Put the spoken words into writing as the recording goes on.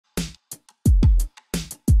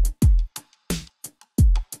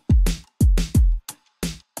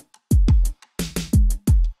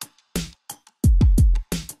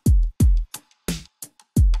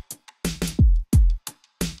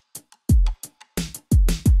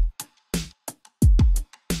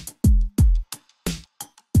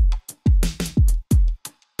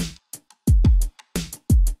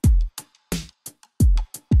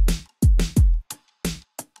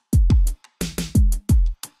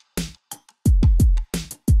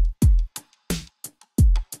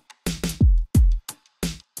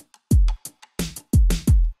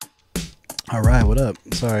All right, what up?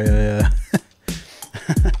 Sorry,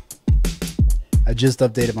 I just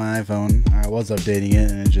updated my iPhone. I was updating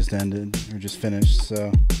it and it just ended or just finished,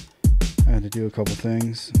 so I had to do a couple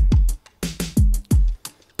things.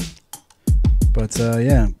 But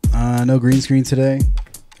yeah, no green screen today.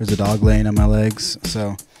 There's a dog laying on my legs,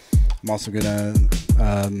 so I'm also gonna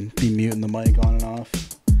be muting the mic on and off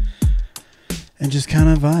and just kind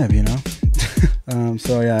of vibe, you know.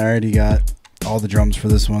 So yeah, I already got all the drums for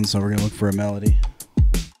this one, so we're gonna look for a melody.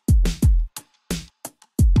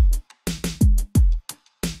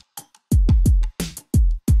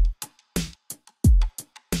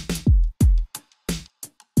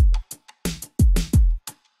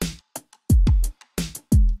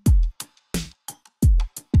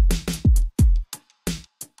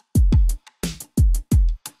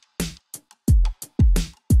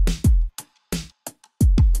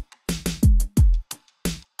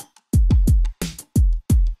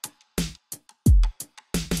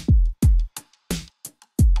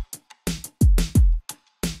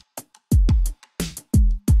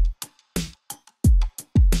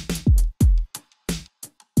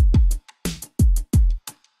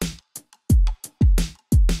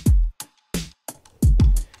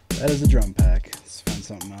 That is a drum pack. Let's find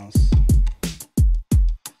something else.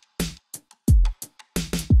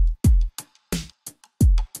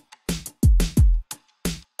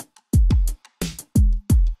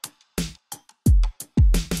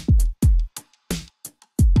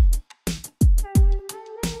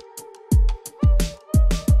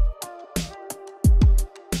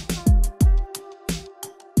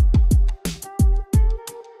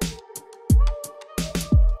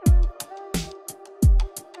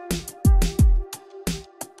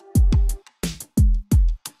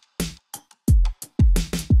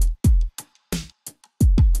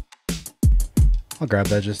 I'll grab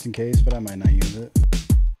that just in case, but I might not use it.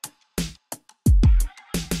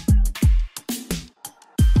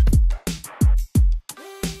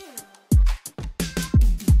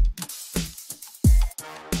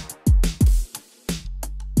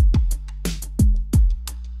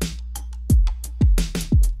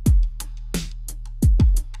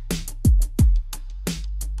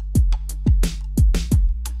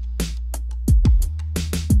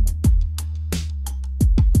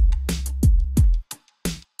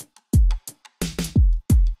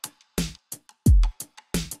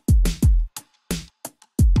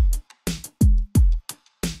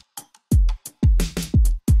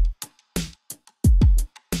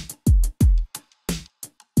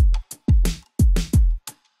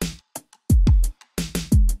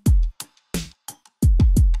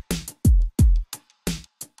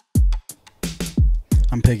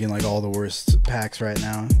 I'm picking like all the worst packs right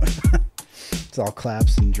now. It's all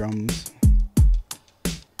claps and drums.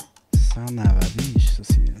 Sanavish.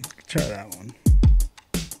 Let's see. Try that one.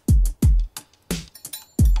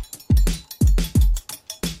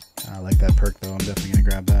 I like that perk though. I'm definitely gonna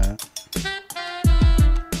grab that.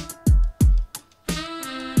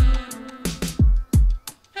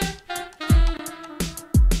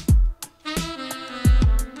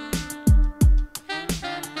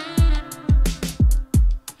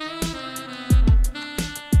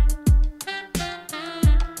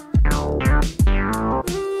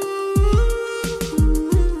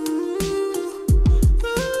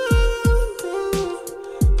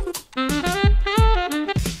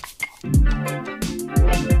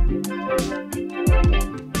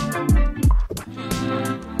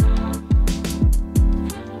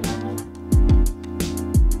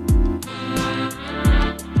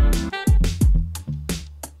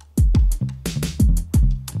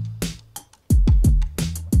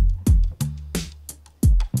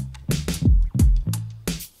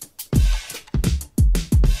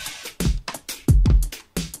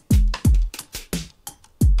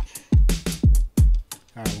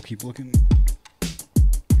 Alright, we'll keep looking.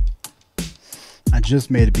 I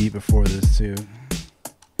just made a beat before this too.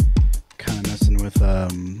 Kind of messing with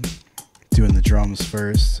doing the drums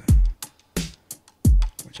first,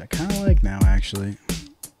 which I kind of like now actually.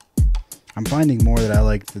 I'm finding more that I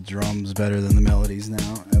like the drums better than the melodies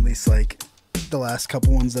now, at least like the last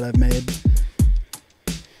couple ones that I've made.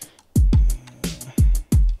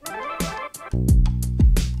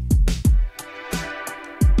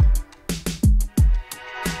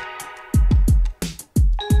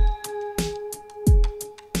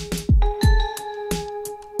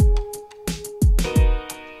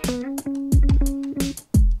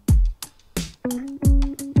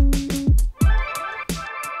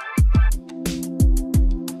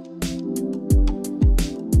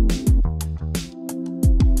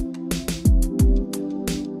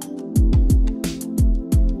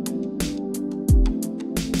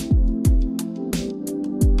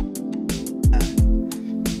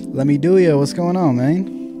 Let me do ya. What's going on, man?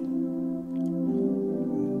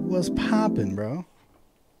 What's poppin', bro?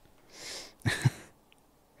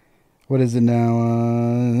 What is it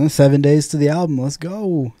now? 7 days to the album. Let's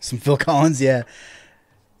go. Some Phil Collins, yeah.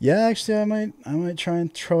 Yeah, actually, I might try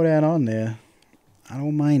and throw that on there. I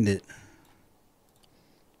don't mind it.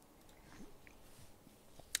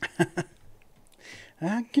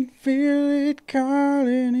 I can feel it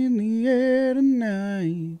calling in the air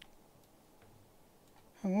tonight.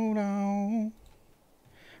 Hold on.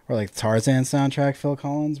 Or like Tarzan soundtrack, Phil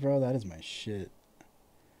Collins, bro. That is my shit.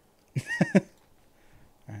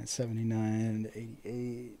 Alright, 79 to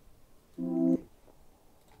 88.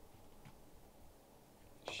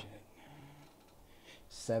 Shit.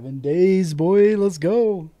 7 days, boy. Let's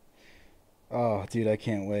go. Oh, dude, I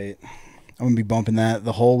can't wait. I'm going to be bumping that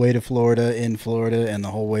the whole way to Florida, in Florida, and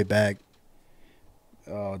the whole way back.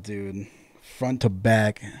 Oh, dude. Front to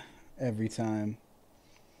back every time.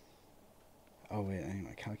 Oh, wait. I need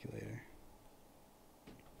my calculator.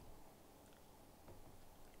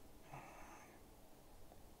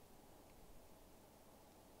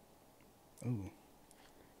 Ooh.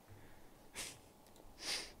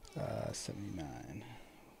 79.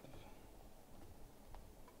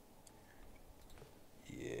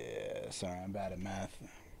 Yeah, sorry, I'm bad at math.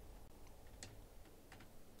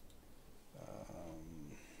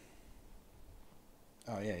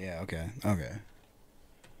 Oh, yeah, okay.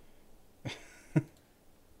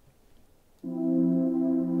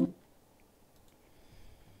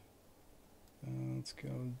 Let's go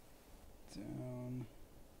down.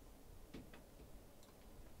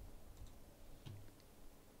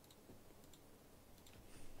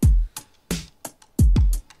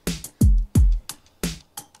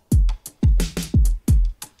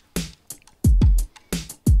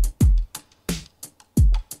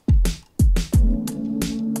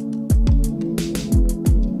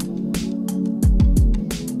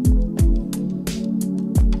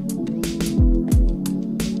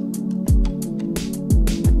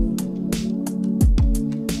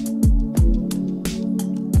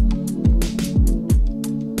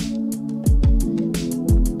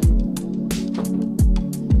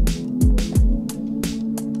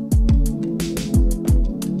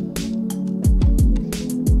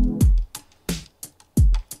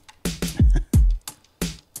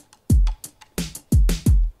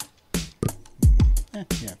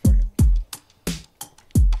 Yeah, fuck it.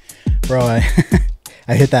 Bro,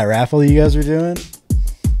 I hit that raffle you guys were doing.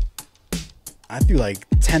 I threw like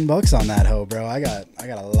 $10 on that hoe, bro. I got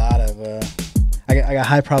a lot of I got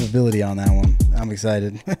high probability on that one. I'm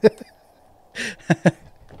excited.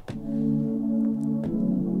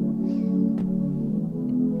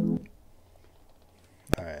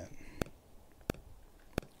 All right.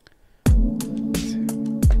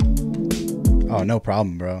 Oh, no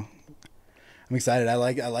problem, bro. I'm excited. I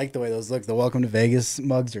like the way those look. The Welcome to Vegas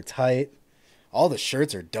mugs are tight. All the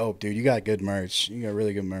shirts are dope, dude. You got good merch. You got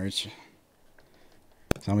really good merch.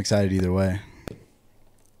 So I'm excited either way.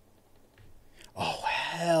 Oh,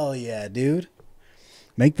 hell yeah, dude.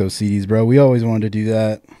 Make those CDs, bro. We always wanted to do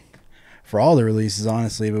that for all the releases,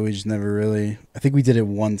 honestly, but we just never really. I think we did it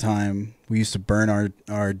one time. We used to burn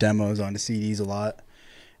our demos onto CDs a lot.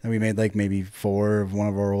 And we made like maybe 4 of one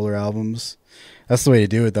of our older albums. That's the way to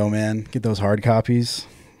do it, though, man. Get those hard copies.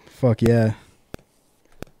 Fuck yeah.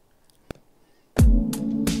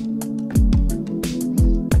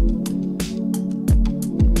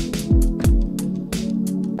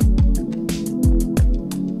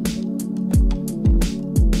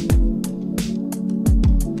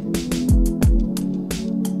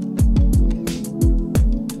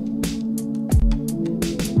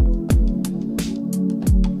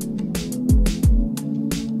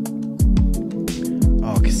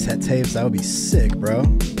 Tapes, that would be sick, bro.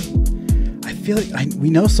 I feel like we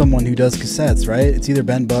know someone who does cassettes, right? It's either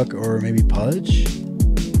Ben Buck or maybe Pudge.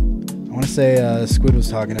 I want to say Squid was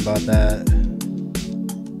talking about that,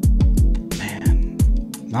 man,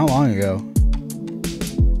 not long ago.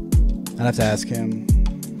 I'd have to ask him.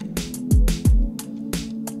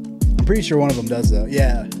 I'm pretty sure one of them does, though.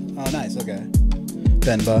 Yeah. Oh, nice. Okay.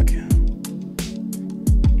 Ben Buck.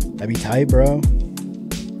 That'd be tight, bro.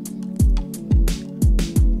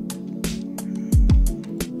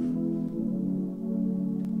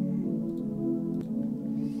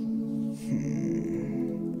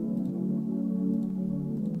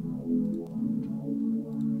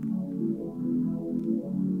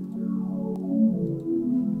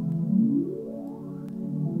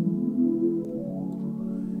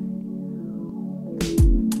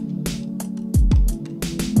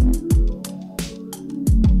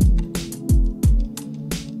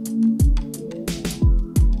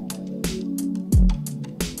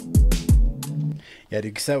 Yeah,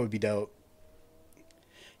 dude, cassette would be dope.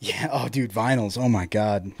 Yeah. Oh, dude, vinyls. Oh my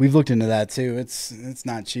God, we've looked into that too. It's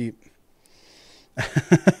not cheap.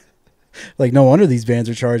 Like, no wonder these bands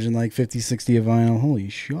are charging like 50, 60 a vinyl. Holy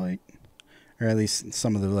shit. Or at least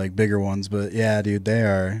some of the like bigger ones. But yeah, dude, they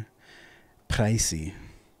are pricey.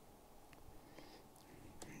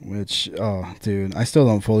 Which, oh, dude, I still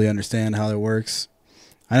don't fully understand how it works.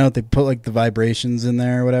 I know they put like the vibrations in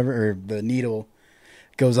there or whatever, or the needle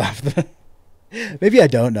goes off the. Maybe I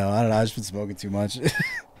don't know. I don't know. I've just been smoking too much.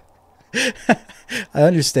 I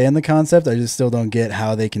understand the concept. I just still don't get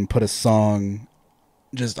how they can put a song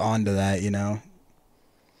just onto that, you know?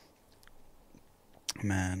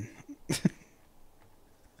 Man.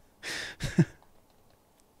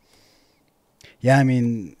 Yeah, I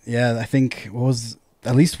mean, yeah, I think what was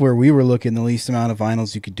at least where we were looking, the least amount of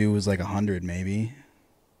vinyls you could do was like 100 maybe.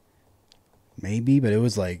 Maybe, but it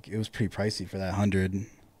was pretty pricey for that 100.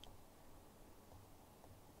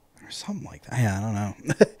 Or something like that. Yeah, I don't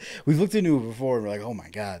know. We've looked into it before and we're like, oh my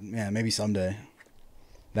God, man, maybe someday.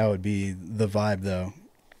 That would be the vibe though.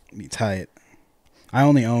 Be tight. I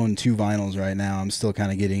only own 2 vinyls right now. I'm still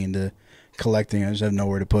kind of getting into collecting. I just have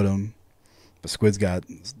nowhere to put them. But Squid's got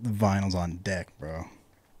the vinyls on deck, bro.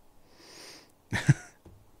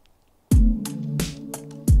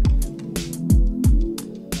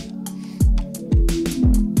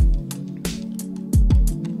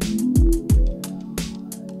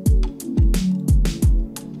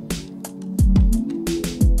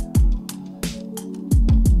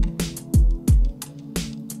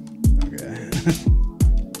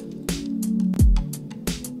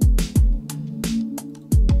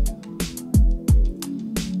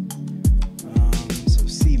 So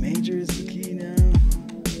C major is the key now.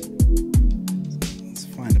 Let's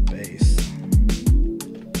find a bass.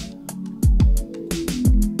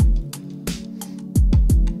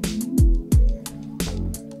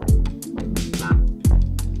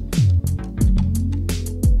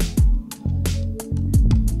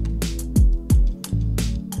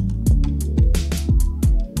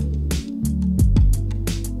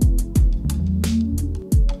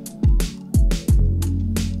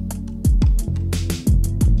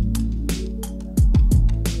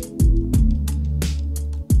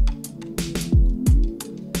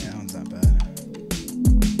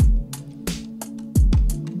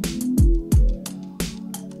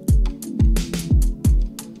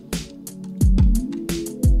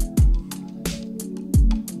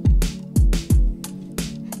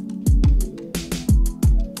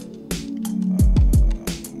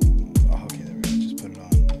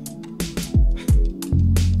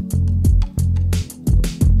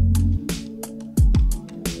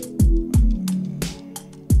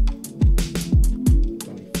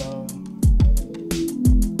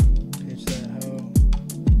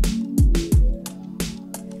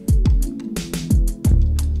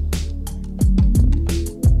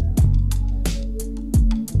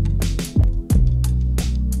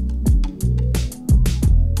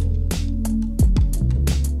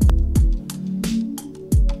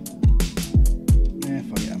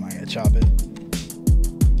 Chop it.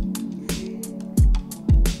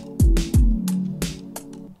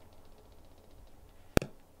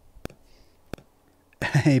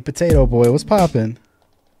 Hey, Potato Boy, what's poppin'?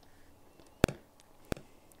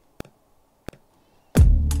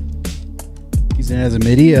 Using it as a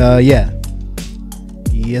MIDI? Yeah.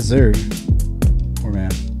 Yes, sir. Or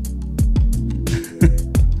man.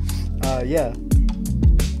 Yeah.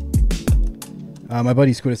 My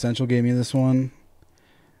buddy Squid Essential gave me this one.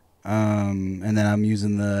 And then I'm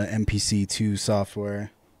using the MPC2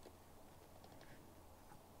 software.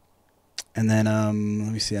 And then,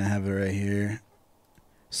 let me see, I have it right here.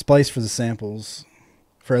 Splice for the samples.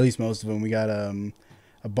 For at least most of them. We got a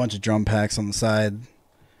bunch of drum packs on the side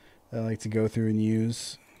that I like to go through and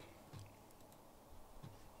use.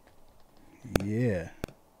 Yeah.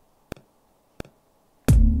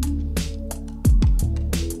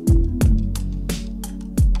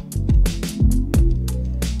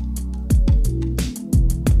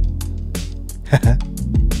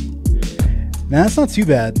 Nah, that's not too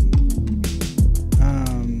bad.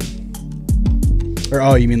 Or,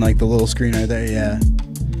 oh, you mean like the little screen right there? Yeah.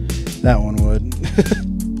 That one would.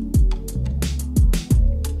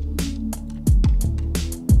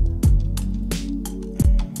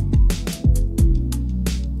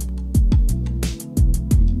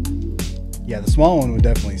 Yeah, the small one would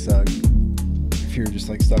definitely suck. If you're just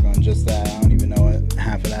like stuck on just that, I don't even know what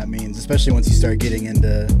half of that means. Especially once you start getting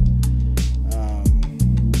into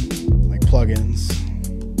like plugins.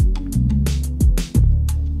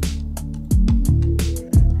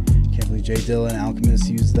 Can't believe Jay Dilla and Alchemist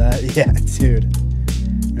used that. Yeah, dude.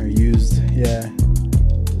 or used. Yeah,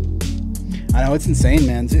 I know, it's insane,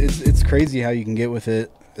 man. It's crazy how you can get with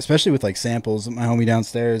it, especially with like samples. My homie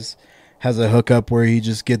downstairs has a hookup where he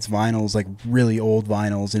just gets vinyls, like really old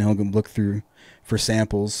vinyls, and he'll go look through for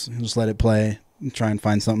samples. He'll just let it play and try and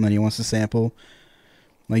find something that he wants to sample.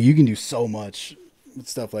 Like, you can do so much with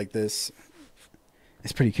stuff like this.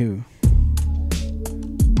 It's pretty cool.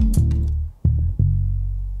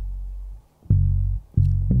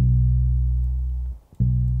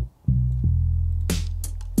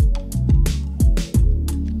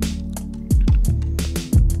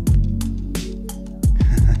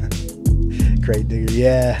 Crate digger,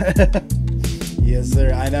 yeah. Yes,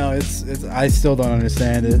 sir. I know, it's. I still don't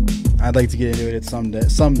understand it. I'd like to get into it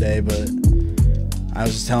someday, but I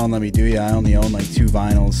was just telling Let Me Do Ya, I only own like 2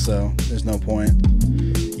 vinyls, so there's no point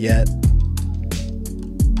yet.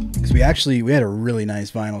 Because we had a really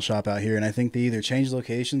nice vinyl shop out here, and I think they either changed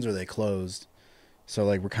locations or they closed. So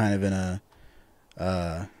like, we're kind of in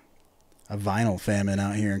a vinyl famine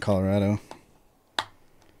out here in Colorado.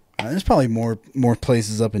 There's probably more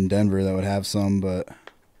places up in Denver that would have some, but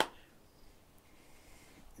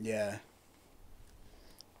yeah,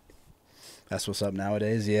 that's what's up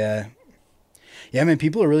nowadays. Yeah, man,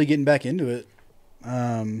 people are really getting back into it.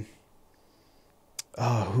 Oh,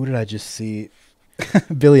 who did I just see?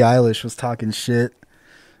 Billie Eilish was talking shit,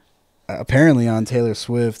 apparently on Taylor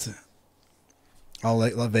Swift. Oh,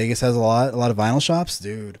 like Vegas has a lot of vinyl shops,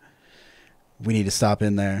 dude. We need to stop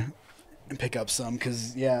in there and pick up some,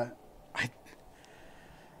 because I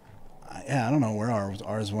don't know where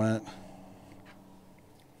ours went.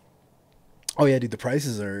 Oh yeah, dude, the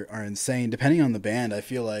prices are insane depending on the band. I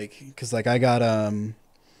feel like, because like I got God,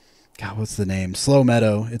 what's the name? Slow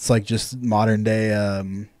Meadow. It's like just modern day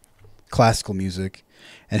classical music,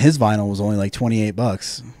 and his vinyl was only like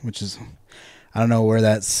 $28, which is, I don't know where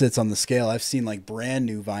that sits on the scale. I've seen like brand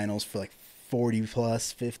new vinyls for like 40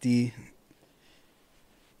 plus, 50.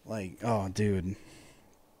 Like, oh, dude.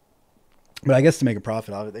 But I guess to make a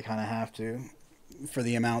profit of it, they kind of have to, for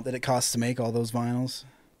the amount that it costs to make all those vinyls.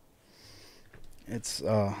 It's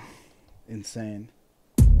insane.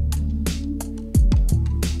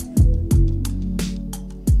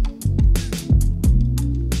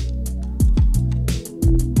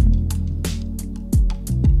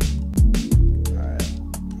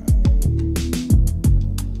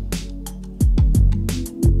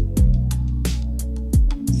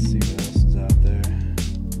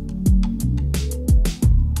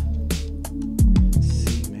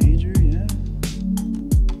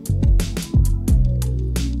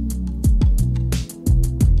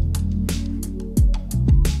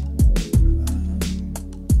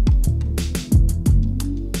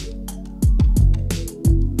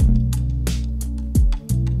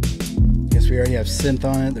 We already have synth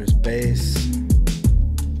on it. There's bass.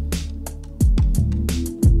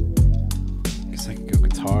 Guess I can go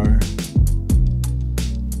guitar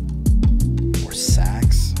or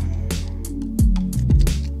sax.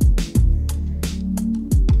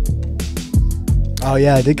 Oh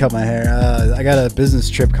yeah, I did cut my hair. I got a business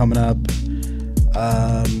trip coming up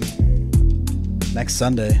next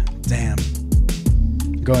Sunday. Damn.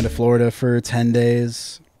 I'm going to Florida for 10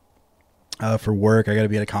 days. For work. I got to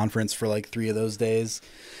be at a conference for like 3 of those days.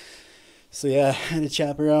 So yeah, I had to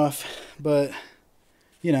chop her off. But,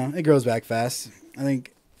 you know, it grows back fast. I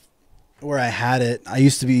think where I had it, I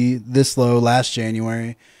used to be this low last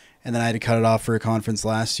January, and then I had to cut it off for a conference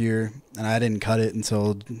last year, and I didn't cut it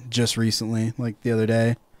until just recently, like the other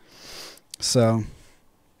day. So,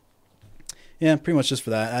 yeah, pretty much just for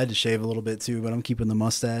that. I had to shave a little bit too, but I'm keeping the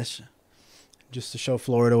mustache just to show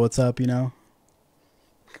Florida what's up, you know.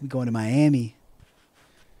 I'm going to Miami.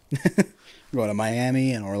 I'm going to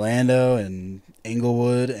Miami and Orlando and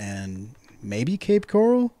Inglewood and maybe Cape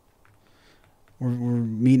Coral. We're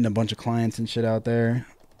meeting a bunch of clients and shit out there.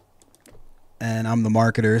 And I'm the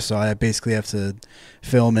marketer, so I basically have to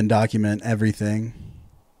film and document everything.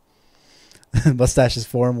 Mustache is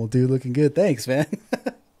formal, dude. Looking good. Thanks, man.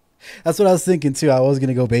 That's what I was thinking, too. I was going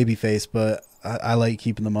to go babyface, but I like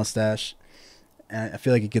keeping the mustache. And I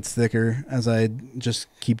feel like it gets thicker as I just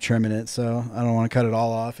keep trimming it, so I don't want to cut it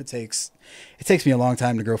all off. It takes me a long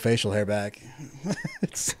time to grow facial hair back.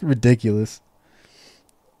 It's ridiculous.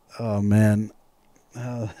 Oh man.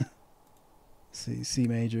 C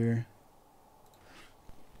major.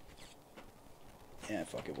 Yeah,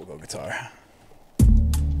 fuck it. We'll go guitar.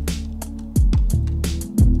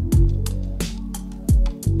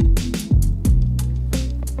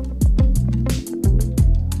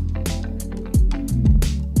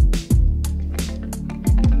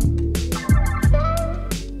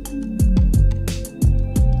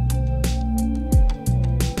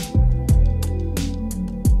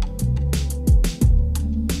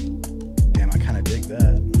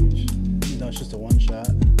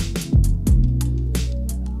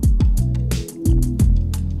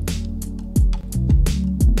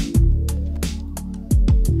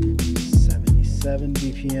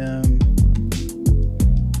 p.m.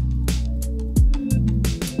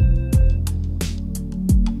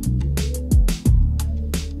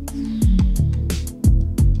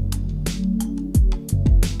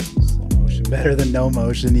 Slow motion better than no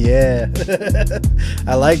motion, yeah.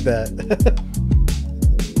 I like that.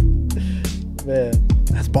 Man,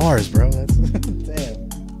 that's bars, bro. That's damn.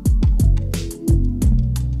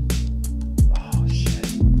 Oh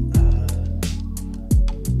shit.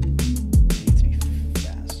 Need to be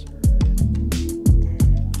faster, right?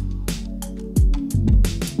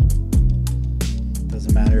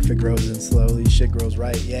 Doesn't matter if it grows in slowly. Shit grows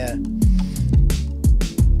right. Yeah.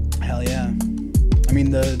 Hell yeah. I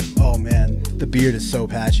mean oh man, the beard is so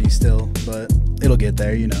patchy still, but it'll get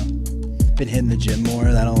there, you know. Been hitting the gym more.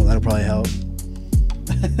 That'll probably help.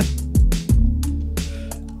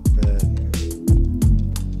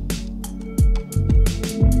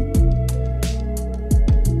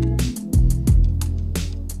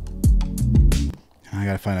 I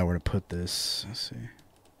gotta find out where to put this. Let's see.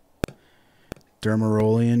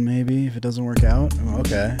 Dermarolian, maybe, if it doesn't work out. Oh,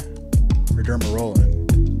 okay. Or Dermarolin.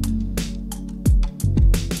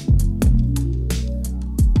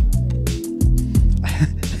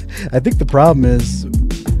 I think the problem is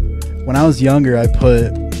when I was younger, I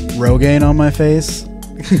put Rogaine on my face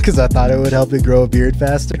because I thought it would help it grow a beard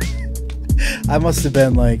faster. I must have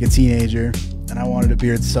been like a teenager and I wanted a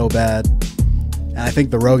beard so bad. And I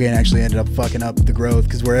think the Rogaine actually ended up fucking up the growth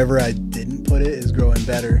because wherever I didn't put it is growing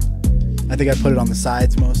better. I think I put it on the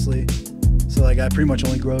sides mostly. So like I pretty much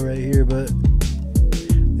only grow right here, but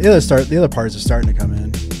the other parts are starting to come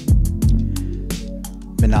in.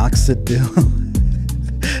 Minoxidil.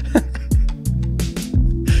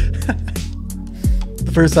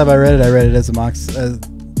 The first time I read it as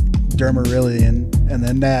Dermarolian, and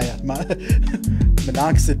then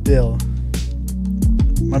Minoxidil.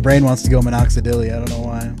 My brain wants to go Minoxidil. I don't know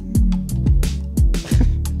why.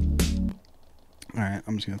 All right,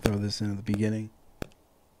 I'm just gonna throw this in at the beginning.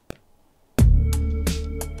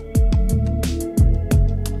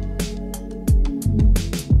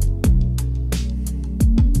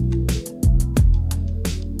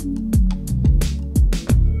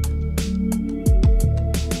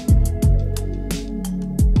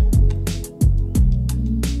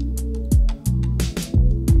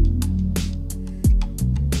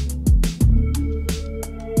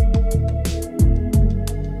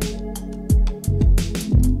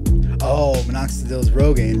 Minoxidil is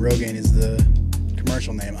Rogaine. Rogaine is the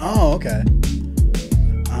commercial name. Oh, okay.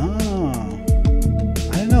 Oh,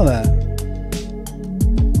 I didn't know that.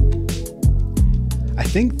 I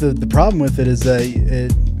think the problem with it is that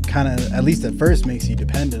it kind of, at least at first, makes you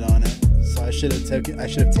dependent on it. So I should have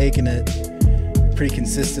taken it pretty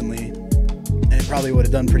consistently, and it probably would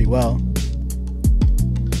have done pretty well.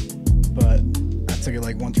 But I took it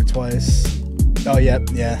like once or twice. Oh, yep,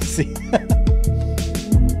 yeah. See.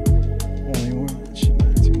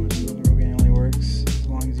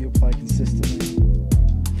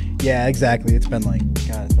 Yeah, exactly. It's been like,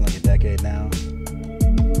 God, it's been like a decade now.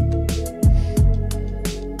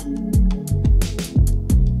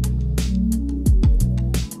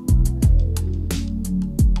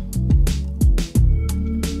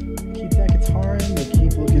 Keep that guitar in, but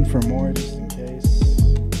keep looking for more just in case.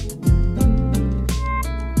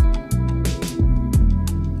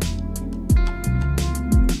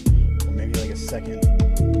 Or maybe like a second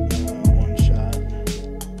one shot.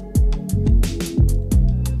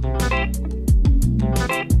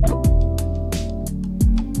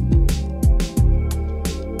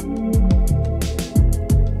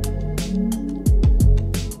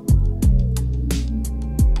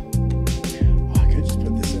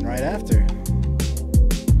 After.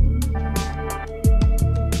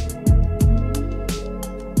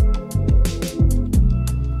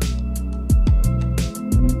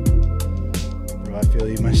 Bro, I feel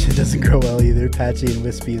you. My shit doesn't grow well either. Patchy and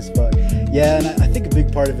wispy as fuck. Yeah, and I think a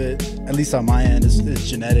big part of it, at least on my end, is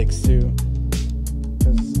genetics too.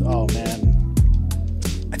 Because, oh man.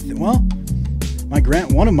 Well,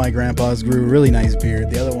 one of my grandpas grew a really nice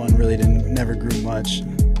beard. The other one really never grew much.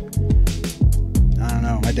 I don't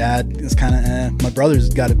know. My dad is kind of My brother's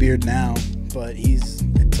got a beard now, but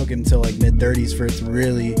it took him until like mid-30s for it to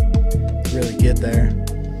really get there.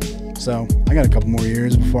 So I got a couple more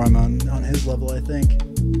years before I'm on his level, I think.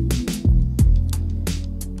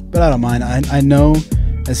 But I don't mind. I know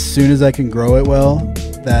as soon as I can grow it well,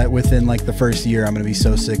 that within like the first year, I'm going to be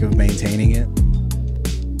so sick of maintaining it.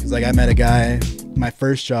 Because like I met a guy, my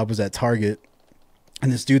first job was at Target,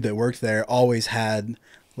 and this dude that worked there always had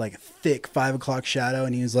like a thick 5 o'clock shadow,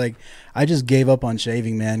 and he was like, I just gave up on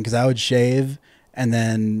shaving, man, because I would shave and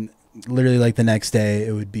then literally like the next day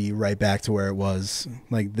it would be right back to where it was.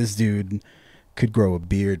 Like this dude could grow a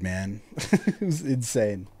beard, man. It was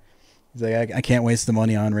insane. He's like, I can't waste the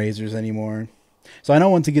money on razors anymore. So I know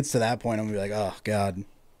once it gets to that point, I'm gonna be like, oh god.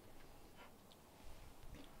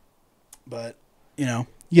 But you know,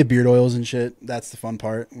 you get beard oils and shit. That's the fun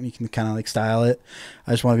part when you can kind of like style it.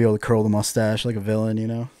 I just want to be able to curl the mustache like a villain, you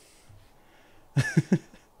know.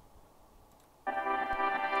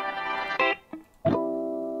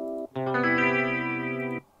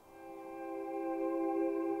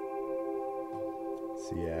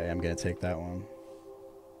 So yeah, I'm gonna take that one.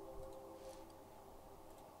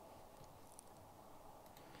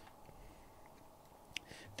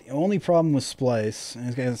 The only problem with Splice,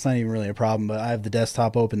 and it's not even really a problem, but I have the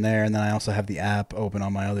desktop open there, and then I also have the app open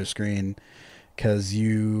on my other screen, because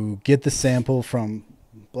you get the sample from,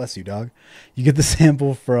 bless you, dog. You get the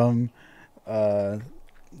sample from the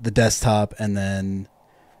desktop, and then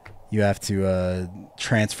you have to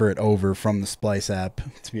transfer it over from the Splice app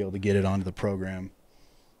to be able to get it onto the program.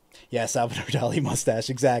 Yeah, Salvador Dali mustache,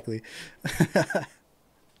 exactly.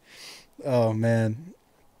 Oh, man.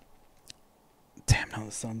 Damn, now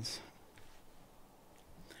the sun's...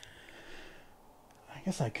 I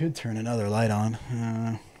guess I could turn another light on.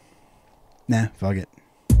 Nah, fuck it.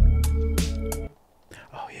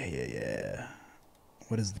 Oh, yeah.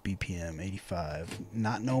 What is the BPM? 85.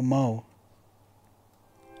 Not no mo.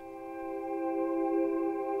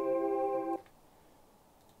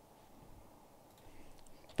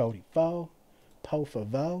 $44. Po for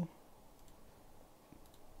vo.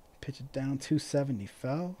 Pitch it down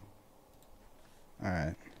 274.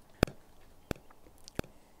 Alright.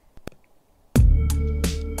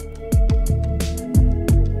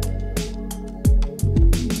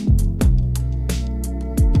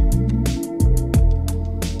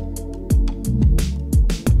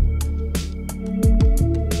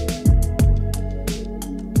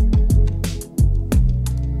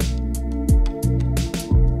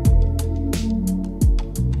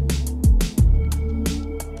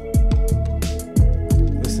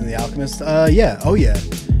 Yeah. Oh, yeah.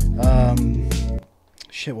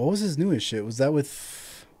 Shit, what was his newest shit? Was that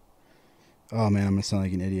with... Oh, man, I'm gonna sound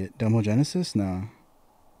like an idiot. Demogenesis? No.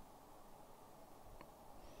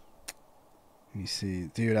 Let me see.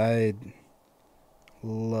 Dude, I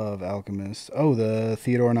love Alchemist. Oh, the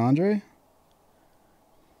Theodore and Andre?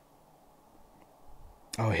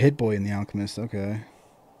 Oh, Hit Boy and the Alchemist. Okay.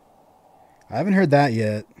 I haven't heard that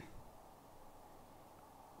yet.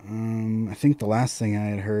 I think the last thing I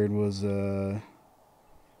had heard was one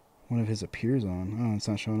of his appears on. Oh, it's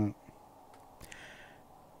not showing up.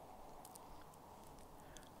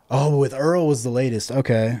 Oh, with Earl was the latest.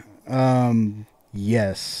 Okay.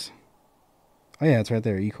 Yes. Oh yeah, it's right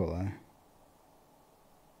there. E. coli.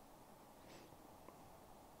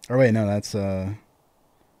 Oh wait, no, that's on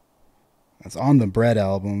the Bread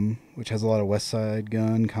album, which has a lot of West Side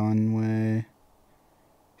Gun, Conway.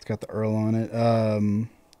 It's got the Earl on it.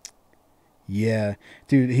 Yeah,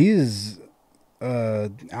 dude, he is.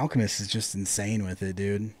 Alchemist is just insane with it,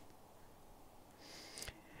 dude.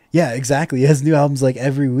 Yeah, exactly. He has new albums like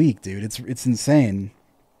every week, dude. It's insane.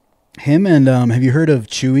 Him and have you heard of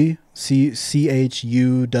Chewy? Chuwee?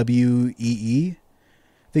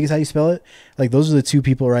 I think is how you spell it. Like those are the two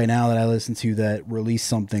people right now that I listen to that release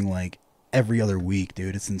something like every other week,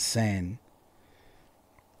 dude. It's insane.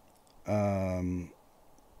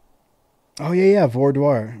 Oh yeah,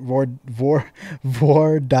 Vordire.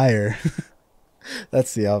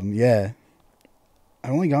 That's the album. Yeah,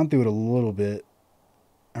 I've only gone through it a little bit.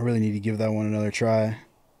 I really need to give that one another try.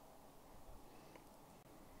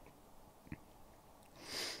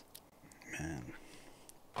 Man,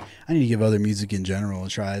 I need to give other music in general a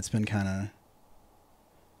try. It's been kind of...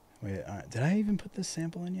 Wait, did I even put this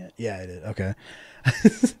sample in yet? Yeah, I did. Okay.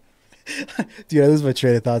 Dude, I lose my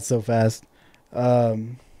train of thought so fast.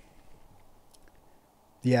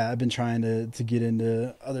 Yeah, I've been trying to get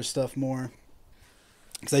into other stuff more,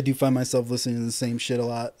 because I do find myself listening to the same shit a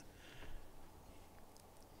lot.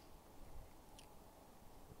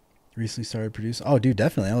 Recently started producing. Oh, dude,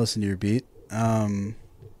 definitely. I'll listen to your beat. Let's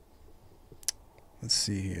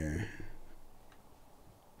see here.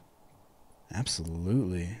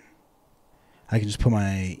 Absolutely. I can just put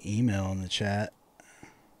my email in the chat.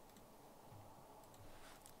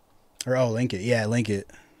 Or, oh, link it. Yeah, link it.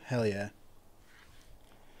 Hell yeah.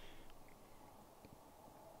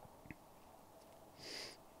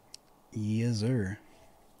 Yes, sir.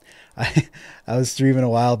 I was streaming a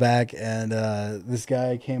while back, and this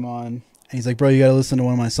guy came on, and he's like, bro, you gotta listen to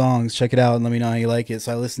one of my songs. Check it out and let me know how you like it.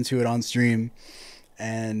 So I listened to it on stream,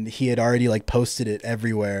 and he had already like posted it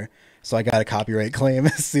everywhere. So I got a copyright claim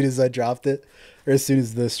as soon as I dropped it, or as soon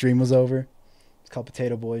as the stream was over. It's called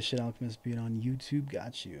Potato Boy Shit Alchemist Beat on YouTube.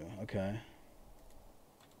 Got you. Okay.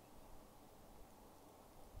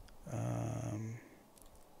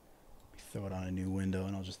 Throw it on a new window,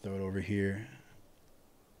 and I'll just throw it over here.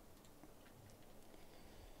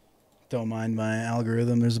 Don't mind my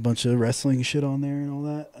algorithm. There's a bunch of wrestling shit on there and all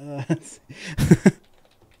that.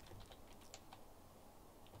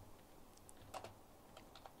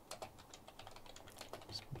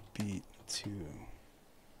 Beat 2.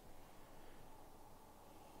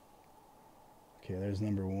 Okay, there's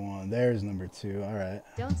number 1. There's number 2. All right.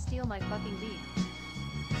 Don't steal my fucking beat.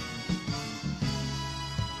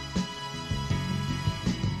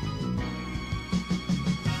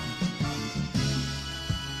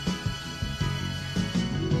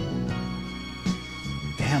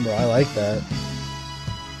 Damn, bro, I like that.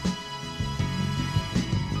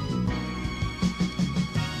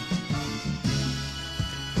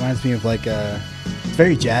 Reminds me of like it's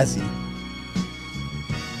very jazzy.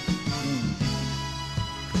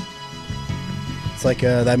 It's like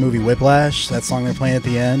that movie Whiplash, that song they're playing at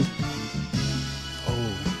the end.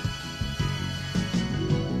 Oh.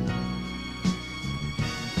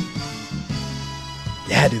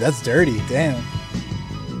 Yeah, dude, that's dirty. Damn.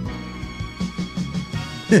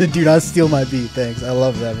 Do not steal my beat, thanks. I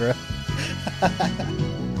love that, bro.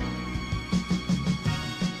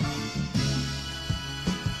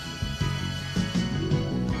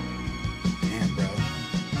 Damn, bro.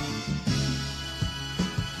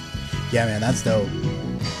 Yeah, man, that's dope.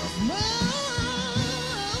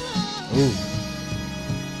 Ooh.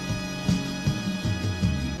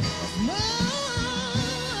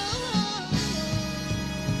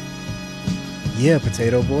 Yeah,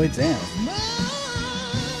 Potato Boy, damn.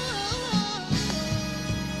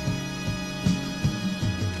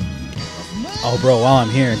 Oh, bro, while I'm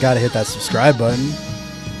here, gotta hit that subscribe button.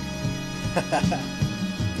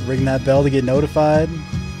 Ring that bell to get notified.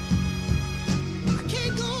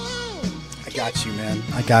 I got you, man.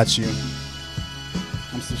 I got you.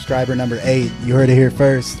 I'm subscriber number 8. You heard it here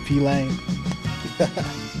first. P Lane.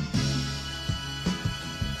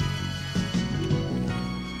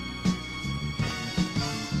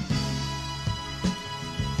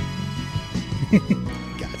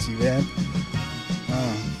 Got you, man.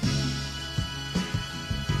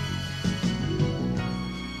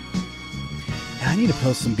 I need to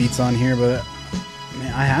post some beats on here, but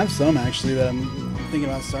man, I have some actually that I'm thinking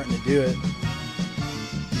about starting to do it.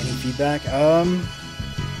 Any feedback? Man,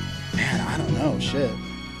 I don't know. Shit.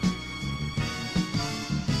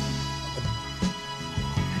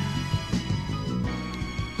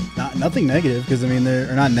 Nothing negative, because I mean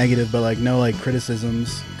they're not negative, but like no like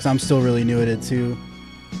criticisms, because I'm still really new at it too.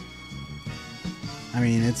 I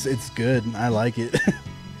mean it's good. I like it.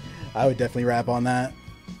 I would definitely rap on that.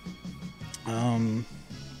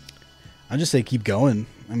 I'll just say keep going.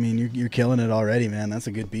 I mean you're killing it already, man. That's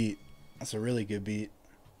a good beat. That's a really good beat.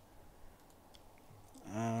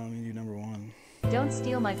 Let me do number 1. Don't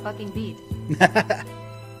steal my fucking beat.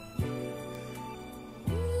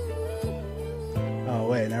 Oh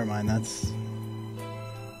wait, never mind. That's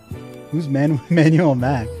who's Manuel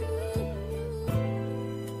Mac?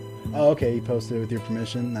 Oh, okay. You posted it with your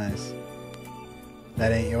permission. Nice.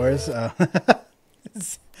 That ain't yours. Oh.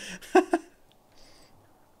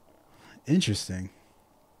 Interesting.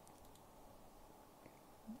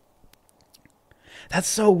 That's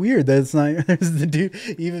so weird that it's not. There's the dude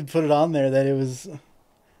even put it on there that it was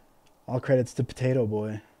all credits to Potato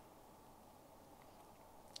Boy.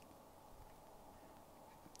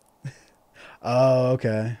 Oh,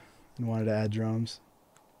 okay. And wanted to add drums.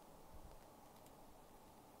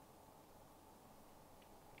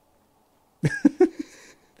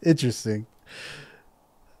 Interesting.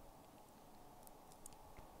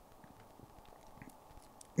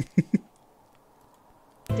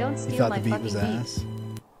 Don't steal my fucking beat. Ass.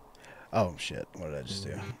 Oh shit! What did I just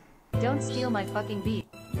do? Don't steal my fucking beat.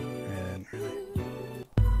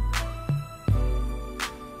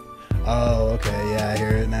 Oh, okay. Yeah, I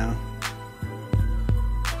hear it now.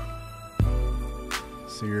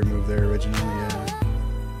 So you removed their original, yeah.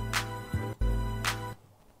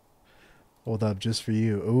 Hold up just for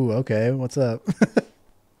you. Ooh, okay. What's up?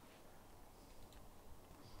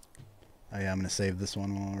 Oh yeah, I'm gonna save this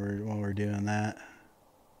one while we're doing that.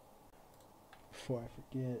 Before I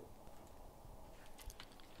forget.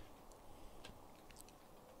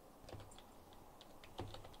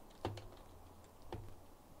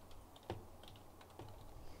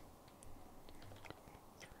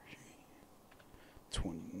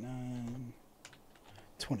 $29,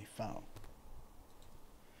 $25.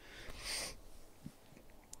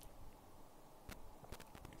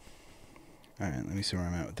 Alright, let me see where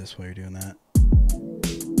I'm at with this while you're doing that.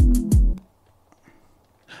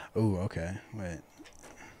 Oh, okay. Wait.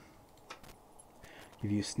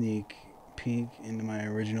 Give you a sneak peek into my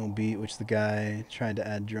original beat, which the guy tried to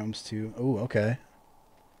add drums to. Oh, okay.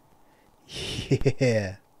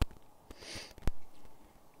 Yeah.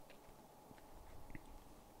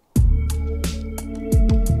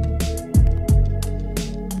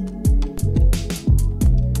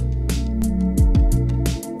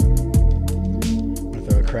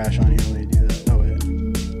 Crash on here when you do that. Oh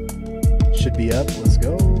wait. Should be up. Let's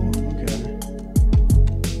go. Okay.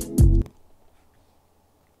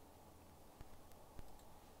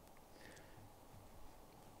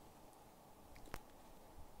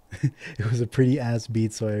 It was a pretty ass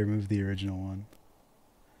beat, so I removed the original one.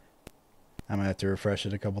 I might have to refresh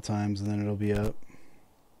it a couple times and then it'll be up.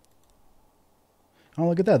 Oh,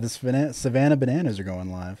 look at that. The Savannah Bananas are going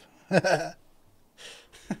live.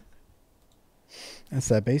 That's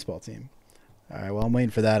that baseball team. All right, well, I'm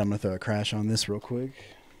waiting for that. I'm going to throw a crash on this real quick.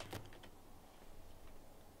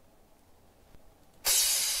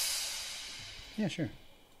 Yeah, sure.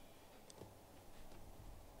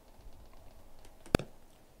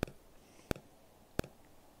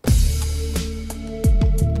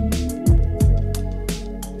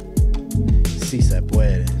 Si se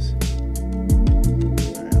puedes.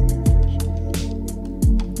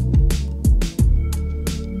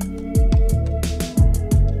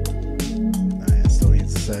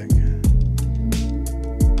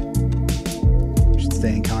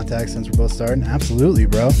 Stay in contact since we're both starting. Absolutely,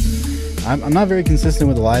 bro. I'm not very consistent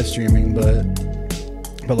with the live streaming,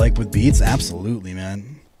 but like with beats, absolutely,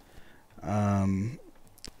 man.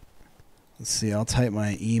 Let's see. I'll type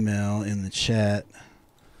my email in the chat.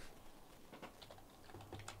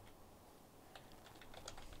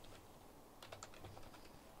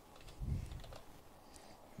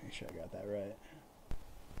 Make sure I got that right.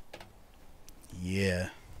 Yeah.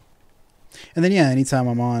 And then, yeah, anytime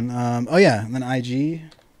I'm on. Oh, yeah, and then IG.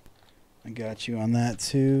 I got you on that,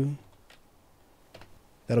 too.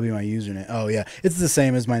 That'll be my username. Oh, yeah. It's the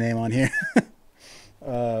same as my name on here.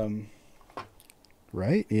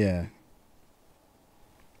 Right? Yeah.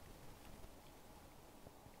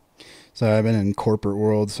 So I've been in corporate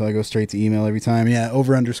world, so I go straight to email every time. Yeah,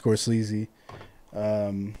 _sleazy.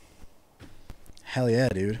 Hell yeah,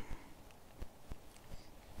 dude.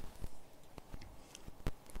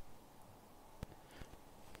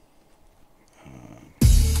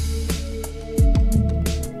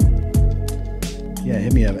 Yeah,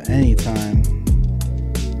 hit me up anytime.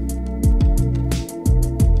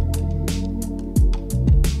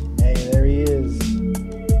 Hey, there he is.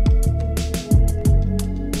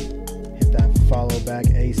 Hit that follow back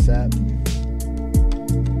ASAP.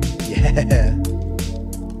 Yeah.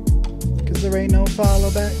 Cause there ain't no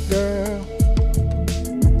follow back, girl.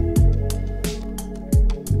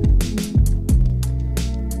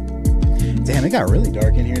 Damn, it got really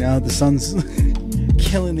dark in here now. The sun's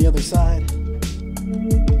killing the other side.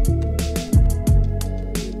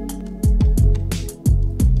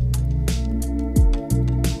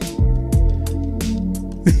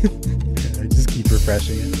 I just keep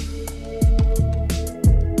refreshing it.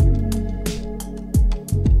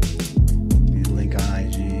 Need a link on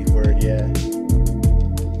IG. Word, yeah.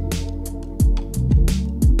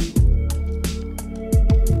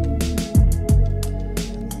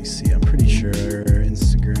 Let me see. I'm pretty sure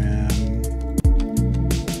Instagram.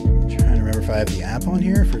 I'm trying to remember if I have the app on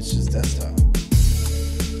here or if it's just desktop.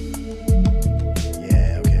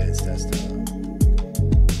 Yeah, okay, it's desktop.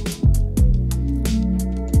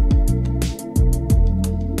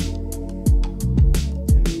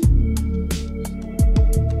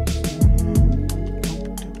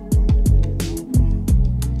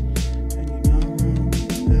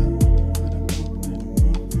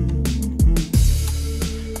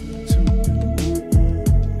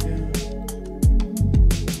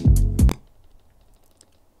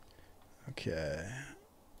 Okay.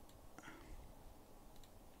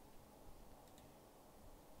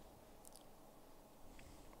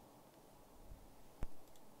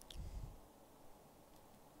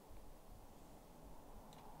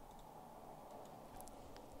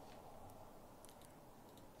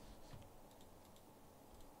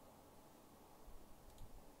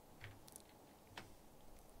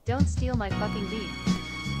 Don't steal my fucking beat.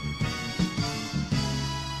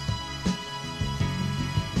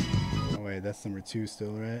 Oh wait, that's number 2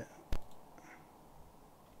 still, right?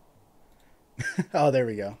 Oh, there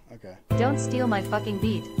we go. Okay. Don't steal my fucking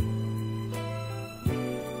beat.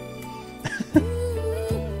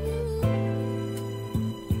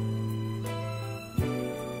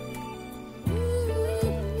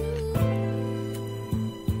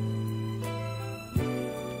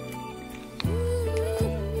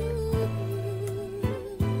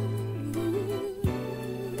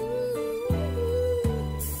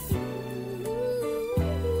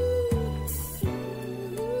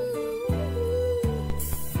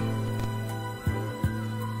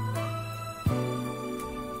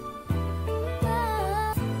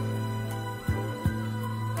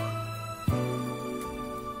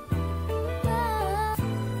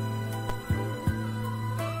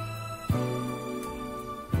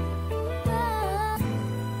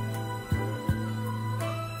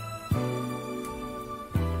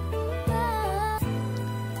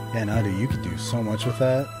 Yeah, no, dude, you could do so much with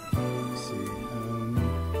that. Let's see.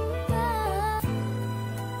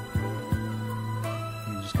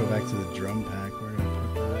 Let me just go back to the drum pack. Where did I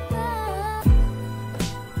put that?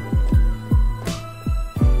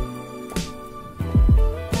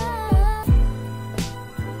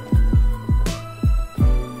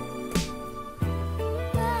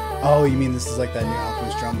 Oh, you mean this is like that new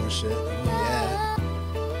Alchemist drumless shit? Oh, yeah.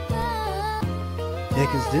 Yeah,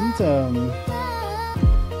 because didn't,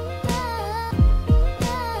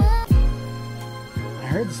 I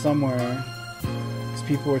heard somewhere, because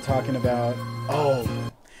people were talking about, oh,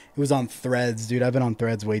 it was on Threads, dude. I've been on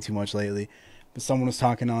Threads way too much lately. But someone was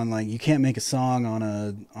talking on, like, you can't make a song on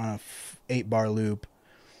a 8-bar loop.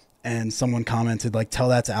 And someone commented, like, tell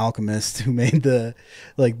that to Alchemist, who made the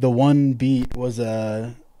one beat was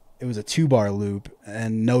it was a 2-bar loop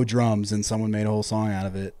and no drums, and someone made a whole song out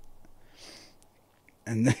of it.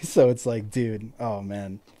 And so it's like, dude, oh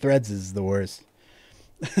man, Threads is the worst.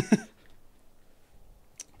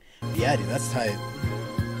 Yeah, dude, that's tight.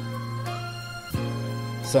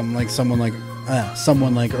 Someone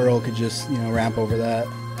like Earl could just, you know, rap over that.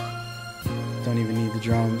 Don't even need the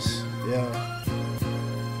drums. Yeah.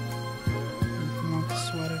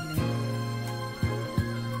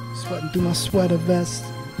 Sweating through my sweater vest.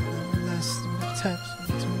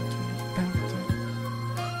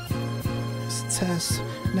 It's a test.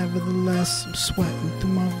 Nevertheless, I'm sweating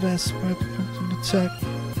through my vest. Open the check.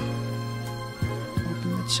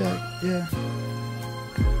 Open the check. Yeah.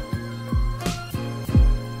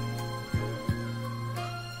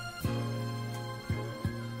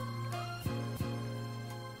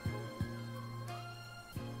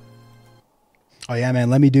 Oh yeah, man.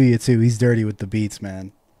 Let me do you too. He's dirty with the beats,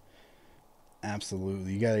 man.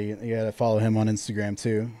 Absolutely. You gotta follow him on Instagram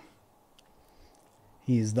too.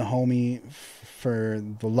 He's the homie for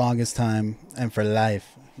the longest time and for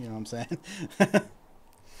life. You know what I'm saying?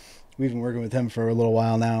 We've been working with him for a little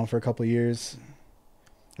while now, for a couple of years.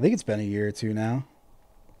 I think it's been a year or two now.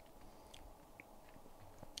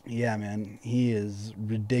 Yeah, man. He is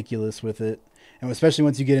ridiculous with it. And especially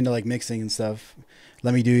once you get into like mixing and stuff,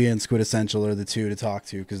 Let Me Do You and Squid Essential are the two to talk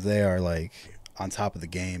to, because they are like on top of the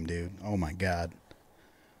game, dude. Oh my god,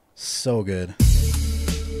 so good.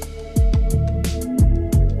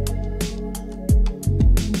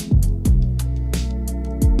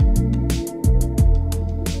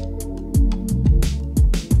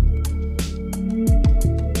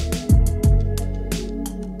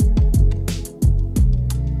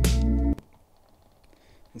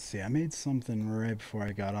 Let's see, I made something right before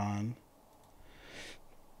I got on.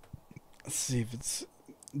 Let's see if it's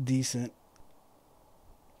decent.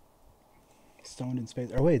 Stoned in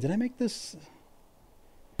Space. Or wait, did I make this?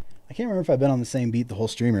 I can't remember if I've been on the same beat the whole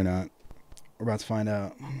stream or not. We're about to find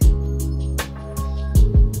out.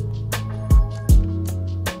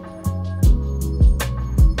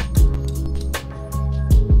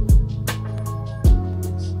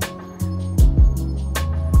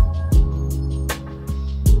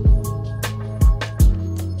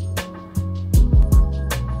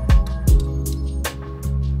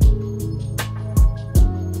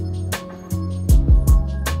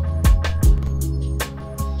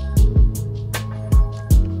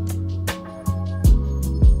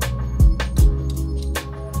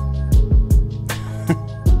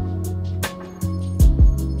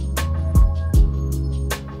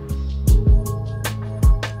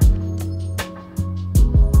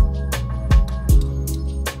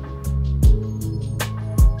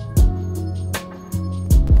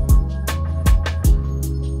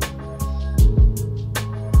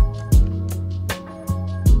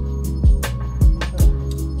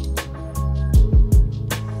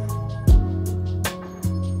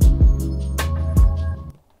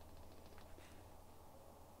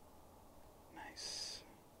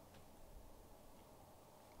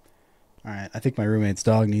 Alright, I think my roommate's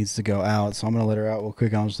dog needs to go out, so I'm going to let her out real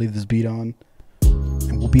quick. I'll just leave this beat on,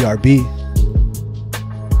 and we'll BRB.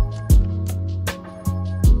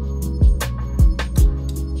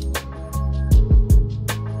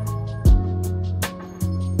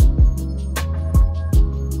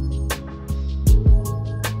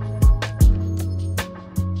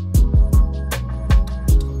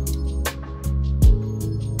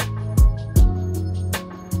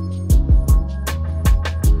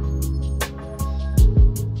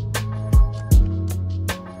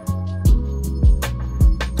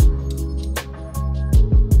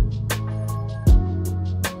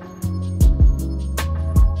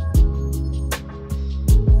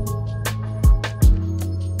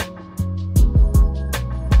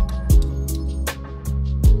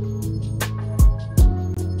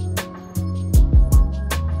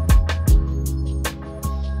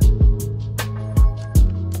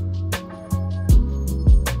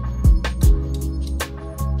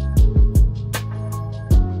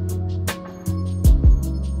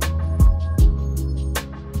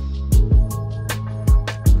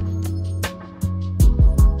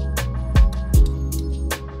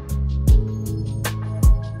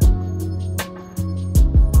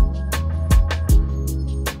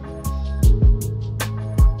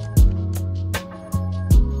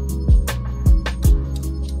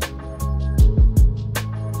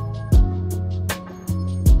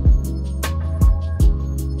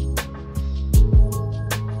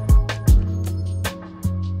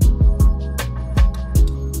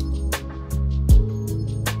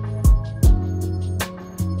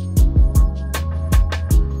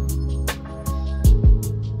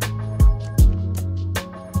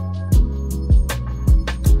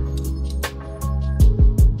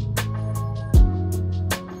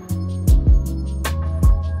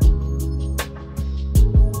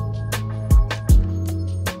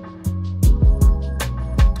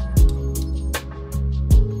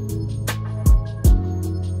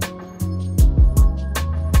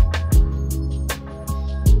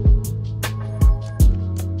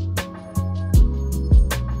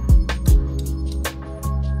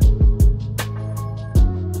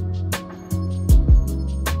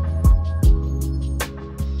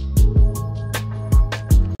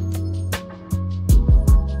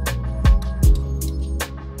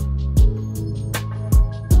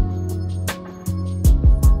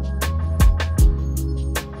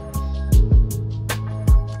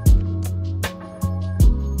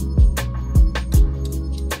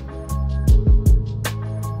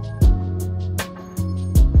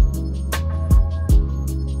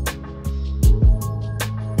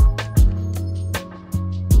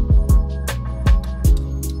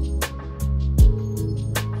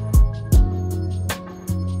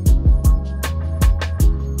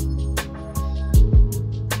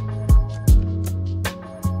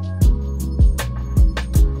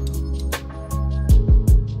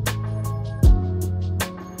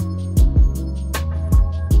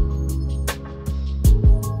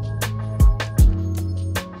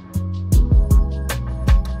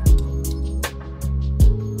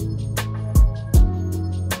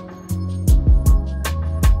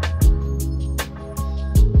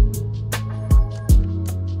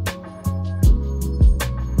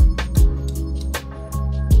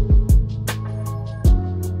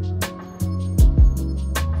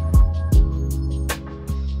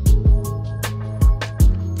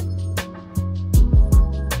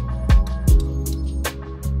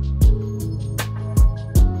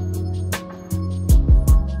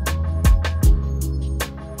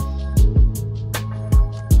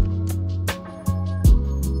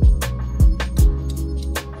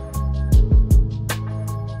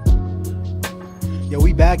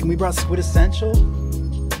 and we brought Squid Essential.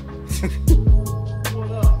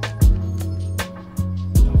 What up?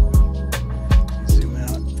 Zoom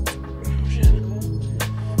out. Oh, shit.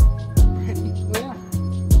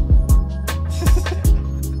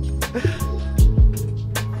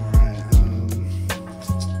 Alright,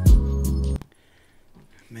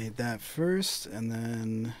 made that first, and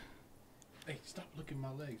then Hey, stop licking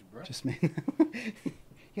my legs, bro. just made.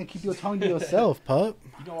 You gotta keep your tongue to yourself, pup.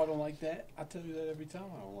 You know I don't like that. I tell you that every time.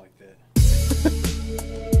 I don't like that.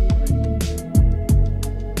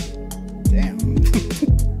 Damn.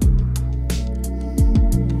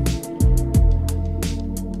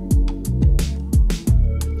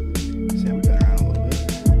 See how we got around a little bit.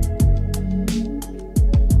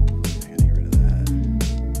 I gotta get rid of that.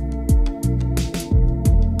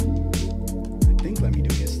 I think Let Me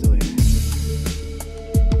Do It is still here.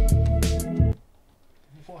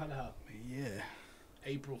 What up? But yeah.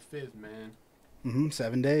 April 5th, man.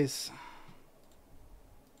 7 days.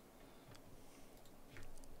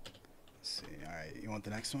 Let's see. All right, you want the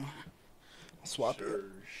next one? I'll swap it.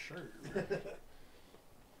 Sure. We can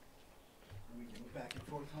move back and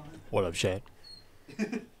forth on it. What up, Chad? What's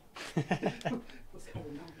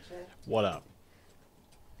going on, Chad? What up?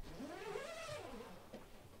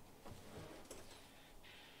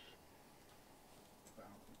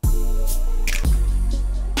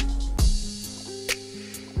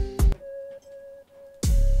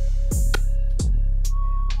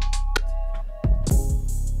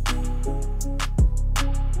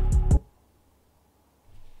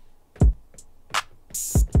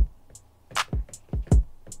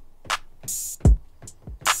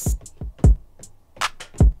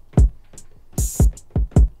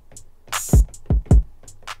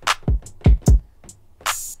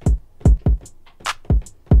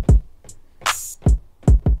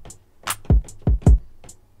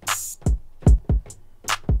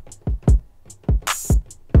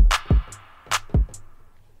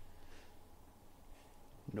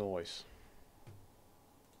 Noise.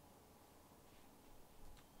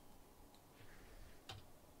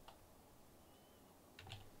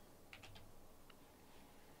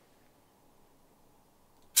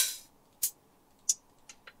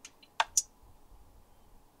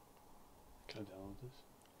 Can I download this?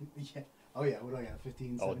 Yeah. Oh yeah. What do I got?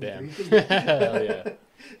 15. Oh, damn. 73? Hell yeah.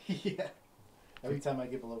 Yeah. Every time I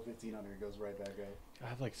get below 1500, it goes right back up. I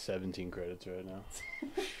have like 17 credits right now.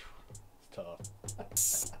 It's tough.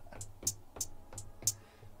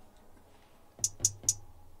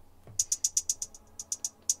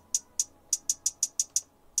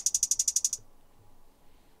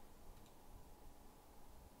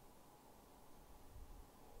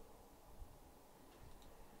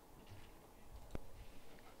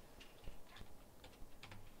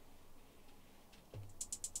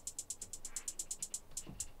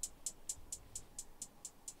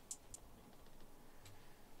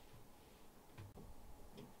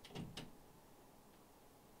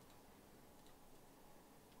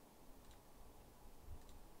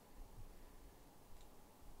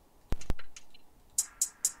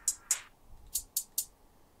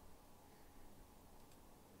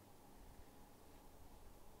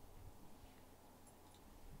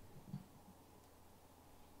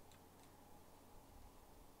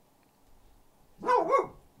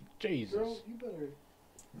 Jesus. Girl, you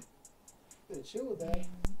better chill with that.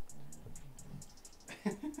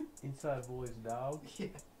 Inside voice, dog. Yeah.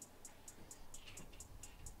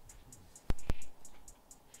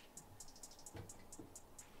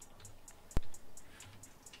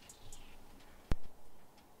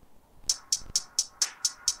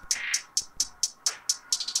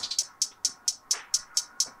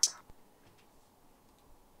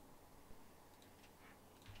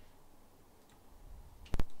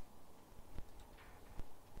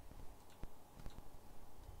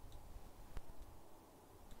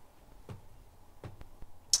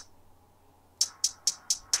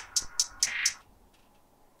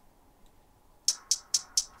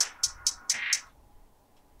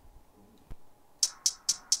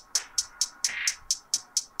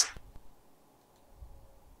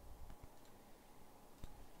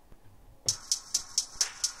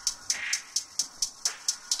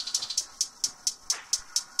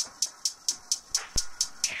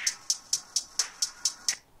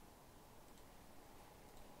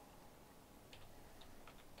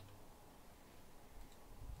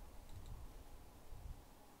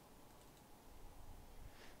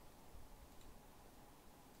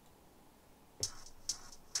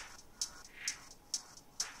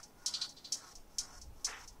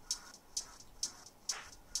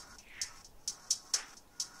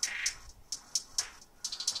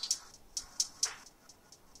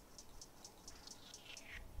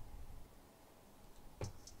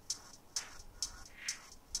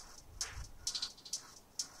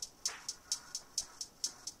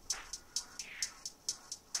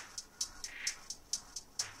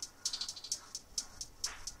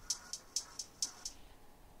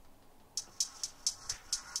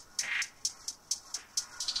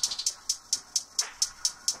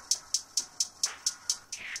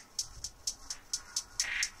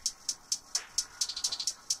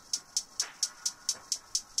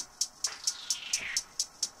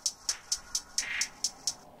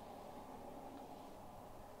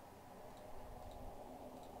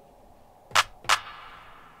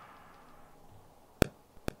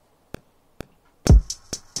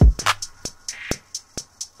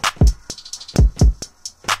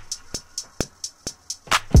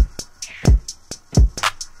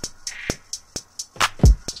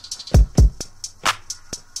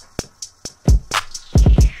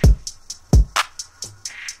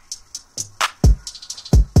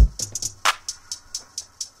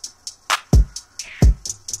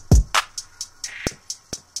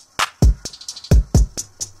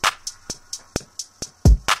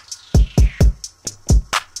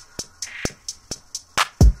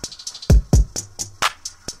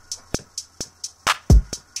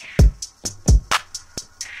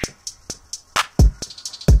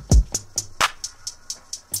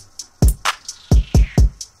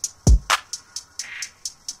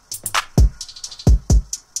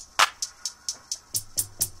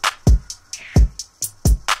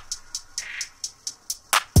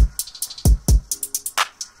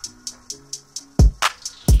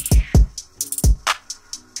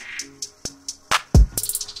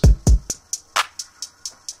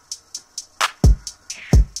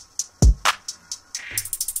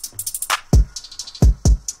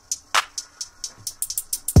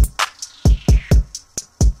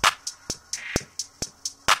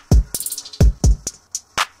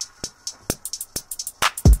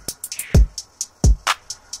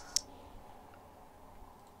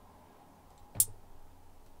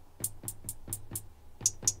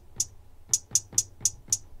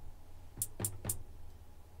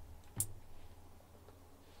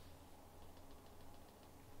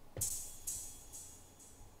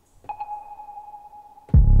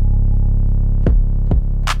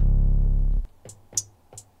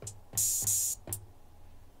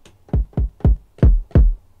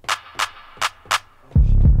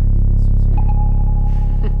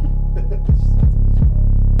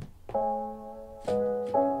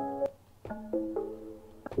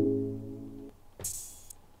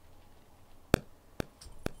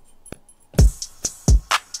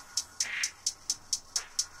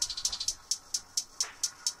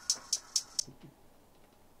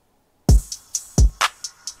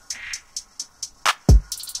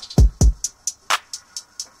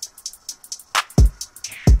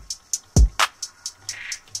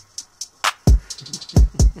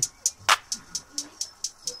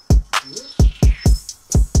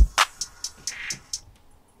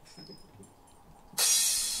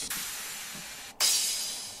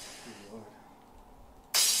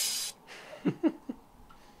 Fucking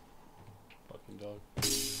dog.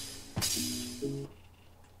 Nice.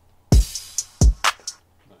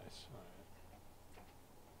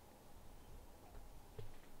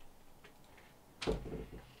 Alright.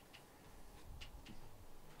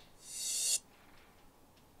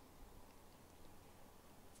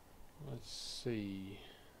 Let's see.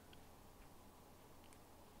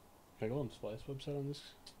 Can I go on Splice website on this?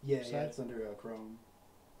 Yeah, Side? it's under Chrome.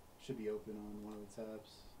 Should be open on one of the tabs.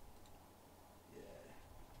 Yeah.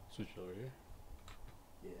 Switch it over here.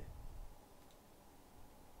 Yeah.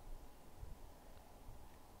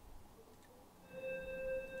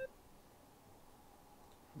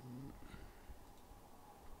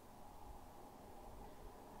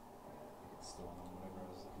 It's still on whatever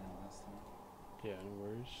I was looking at last time. Yeah, no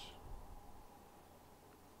worries.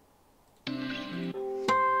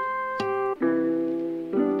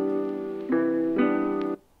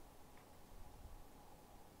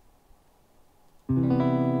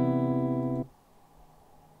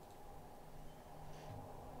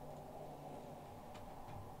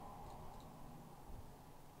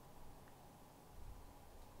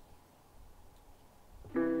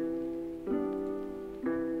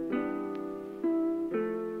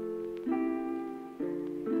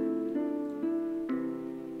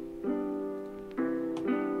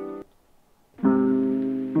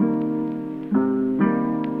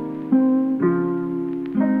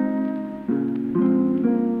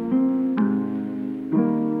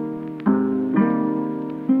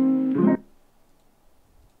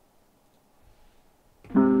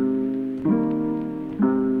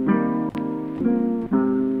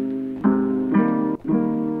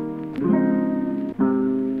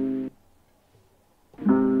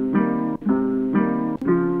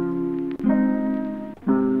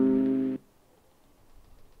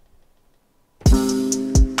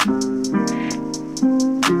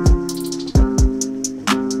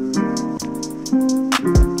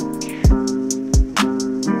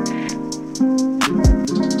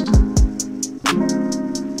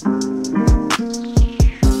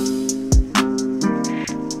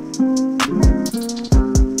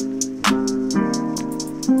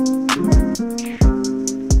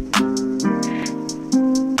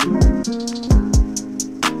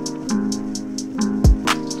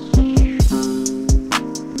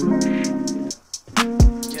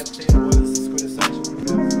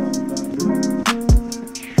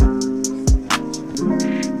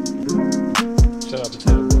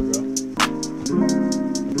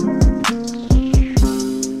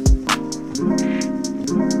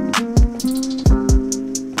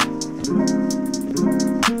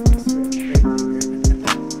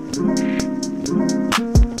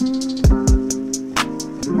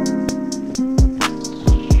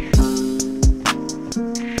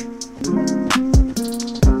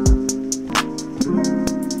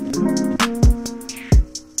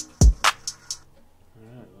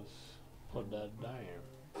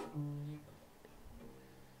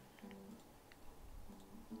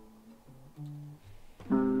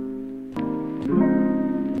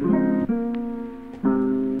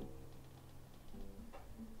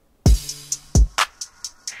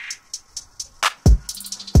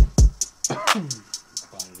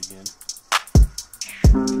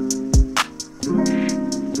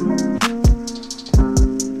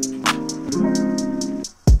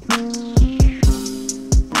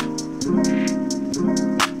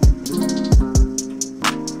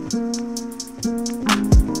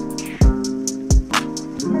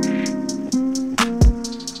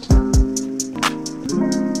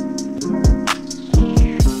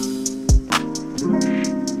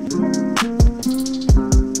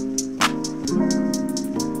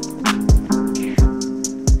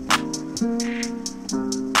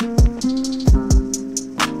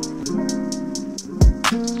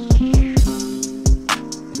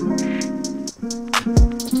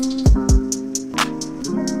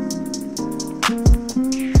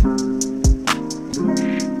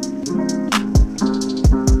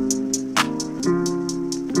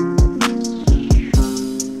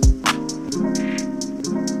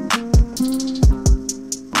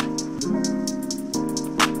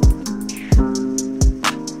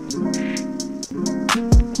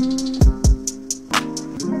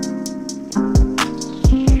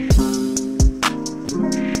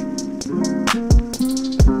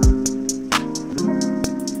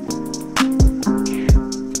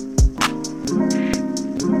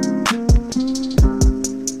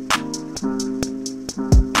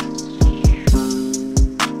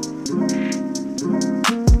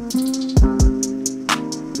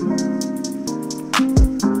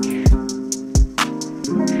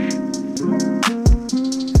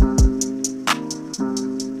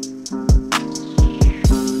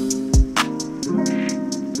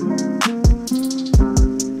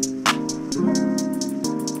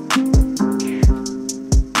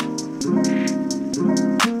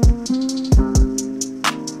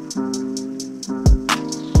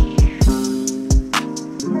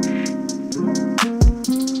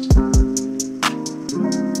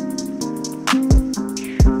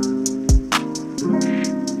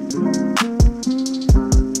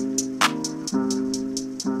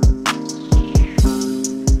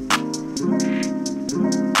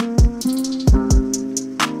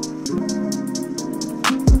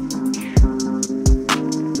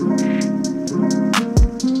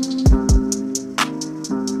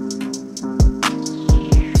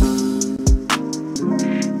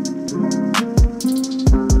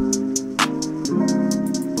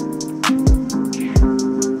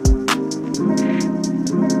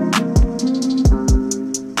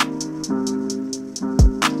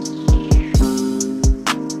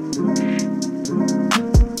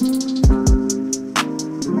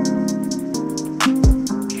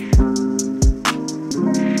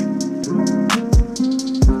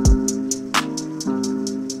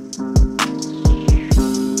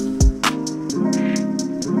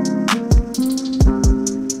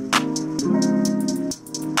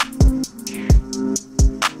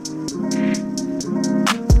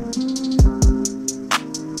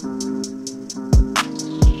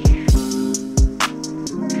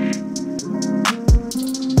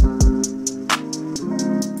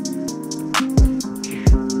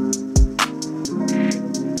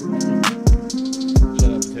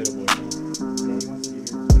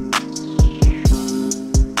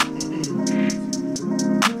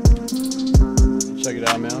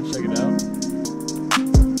 out, man. I'll check it out.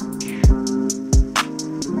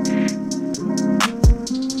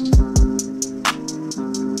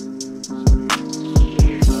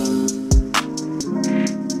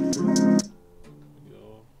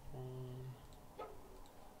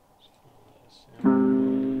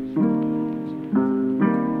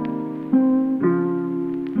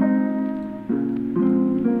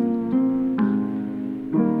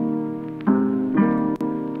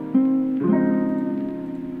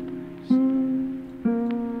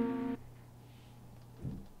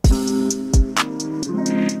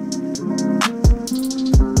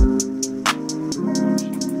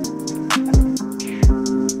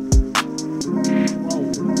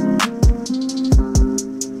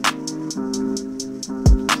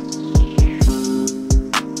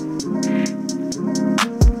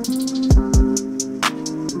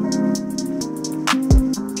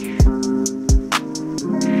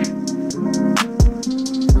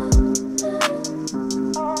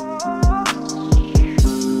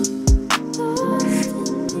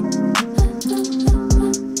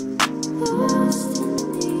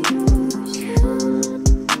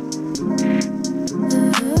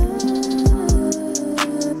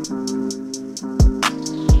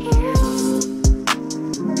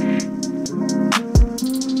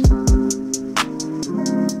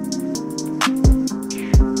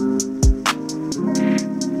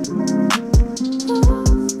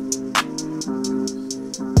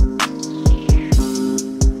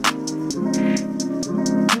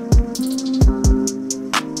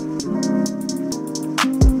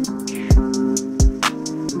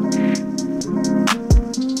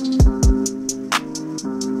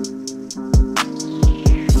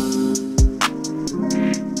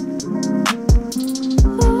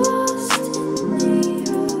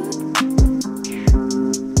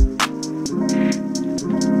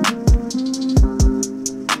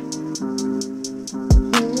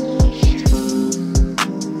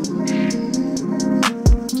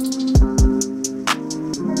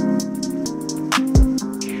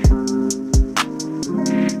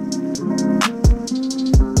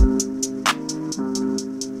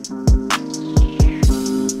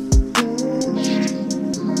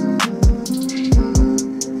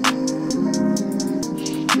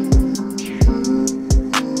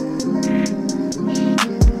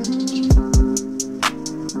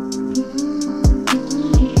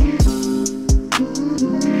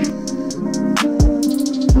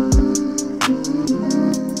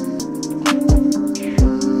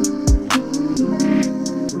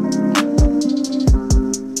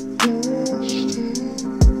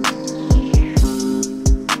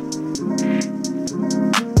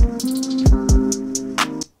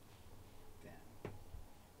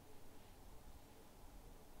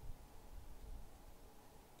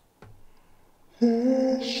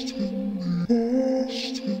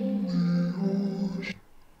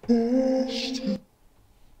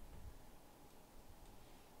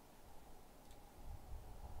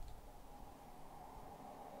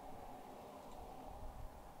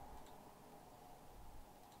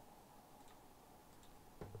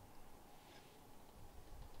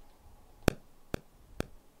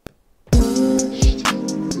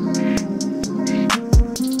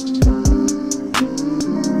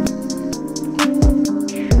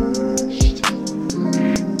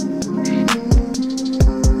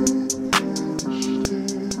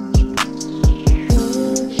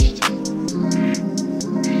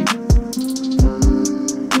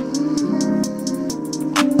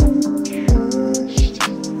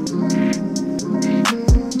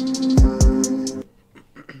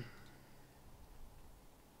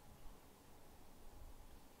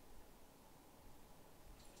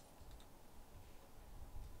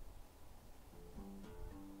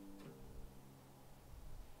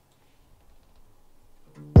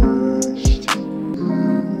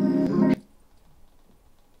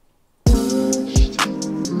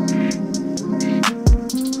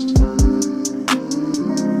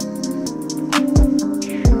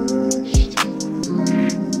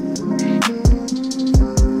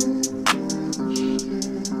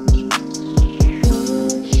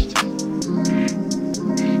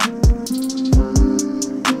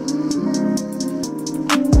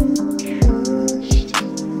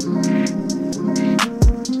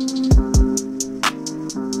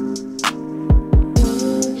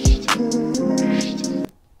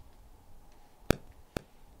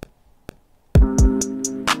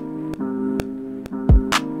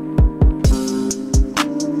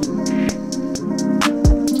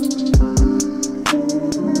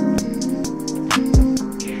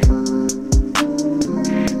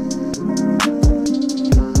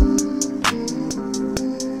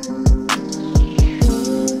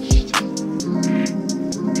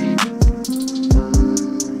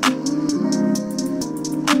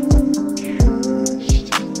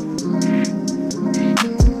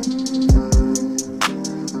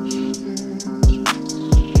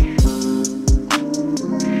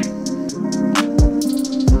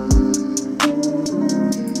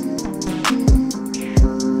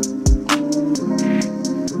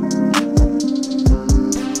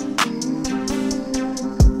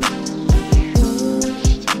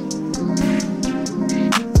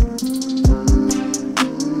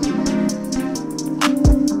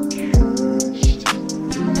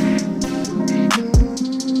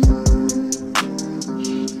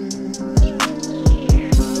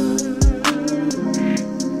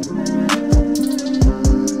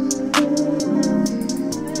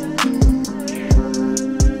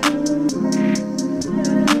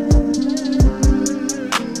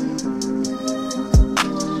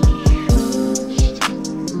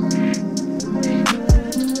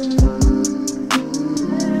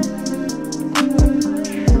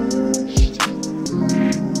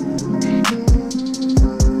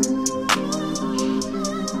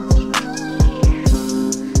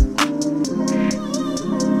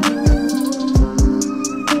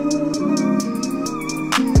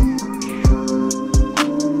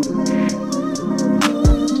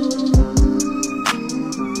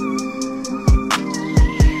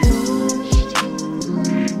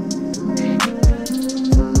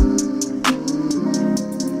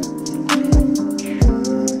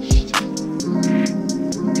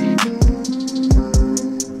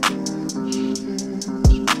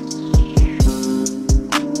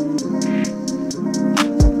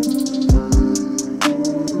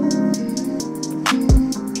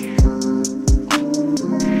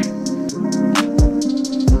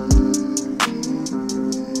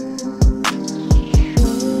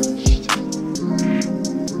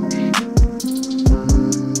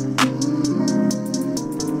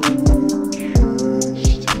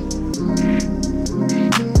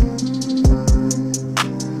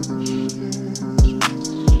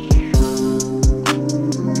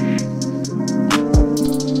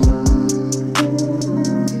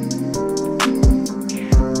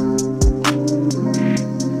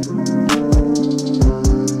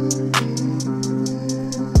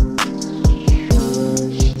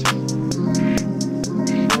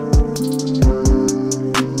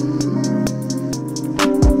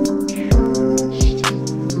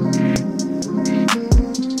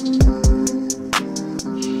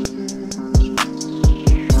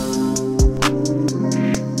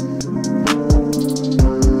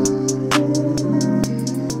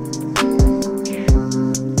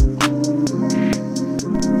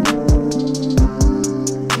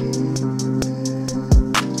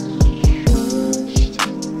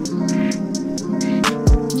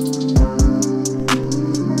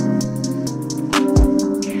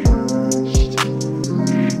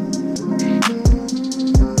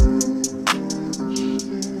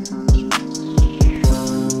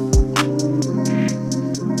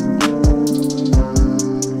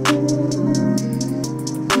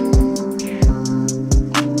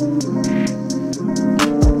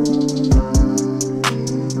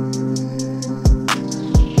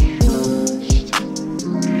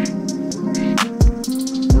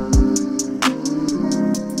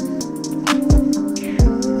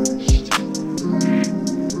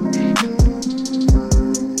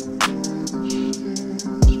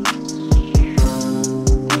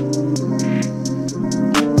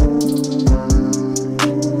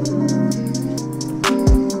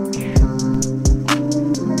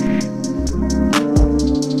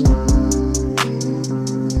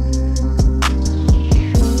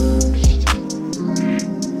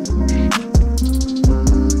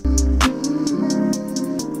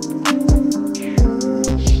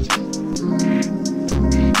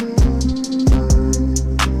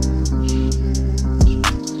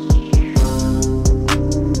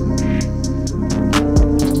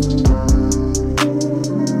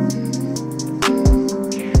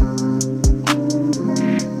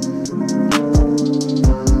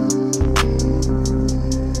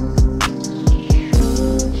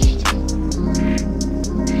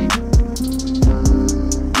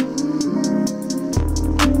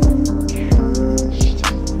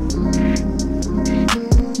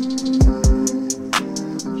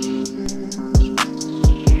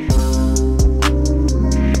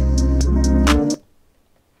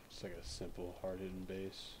 hard hitting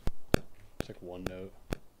bass. It's like one note.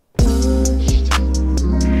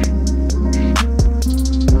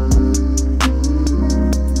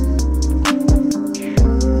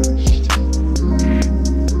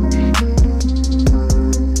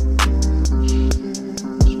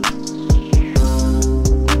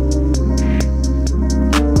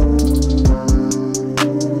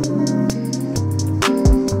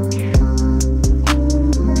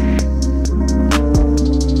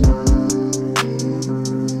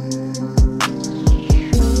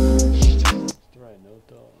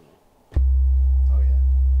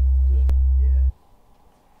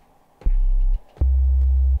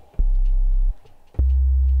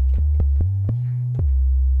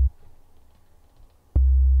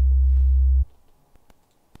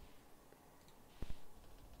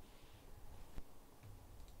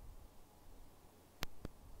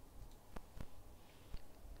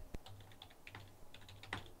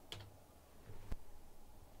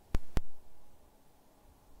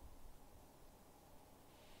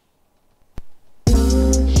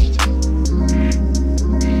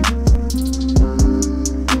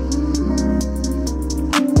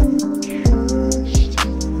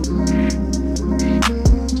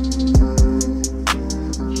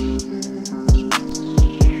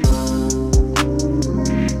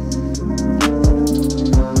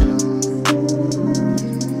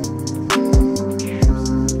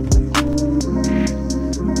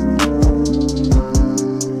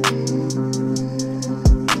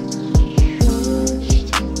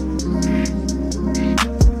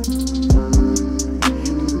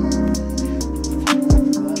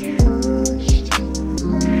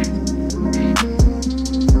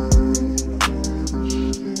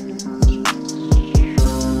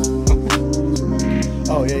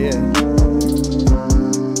 Oh, yeah, yeah.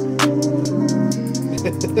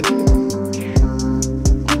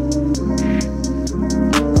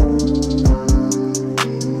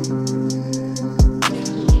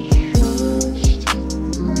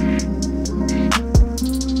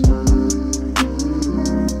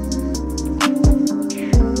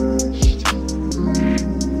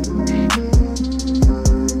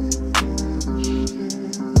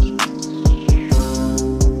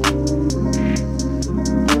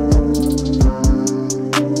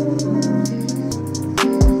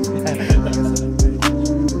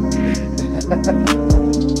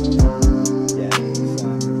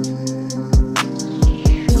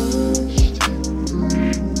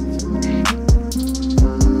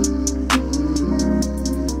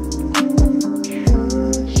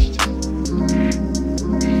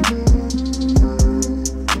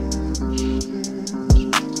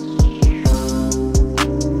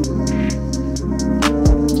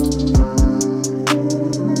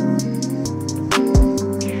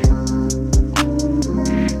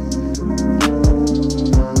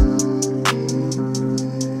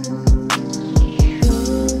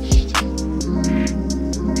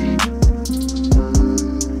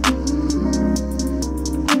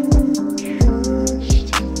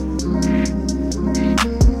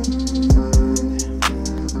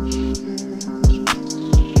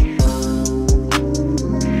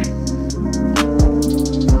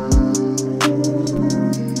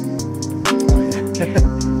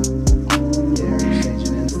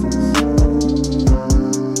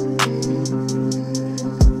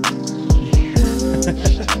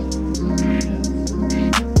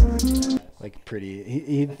 Like pretty.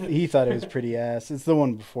 He thought it was pretty ass. It's the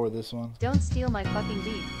one before this one. Don't steal my fucking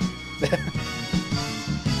beat. The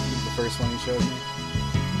first one he showed me.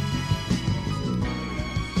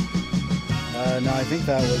 No, I think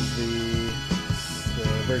that was the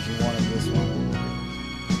version 1 of this one.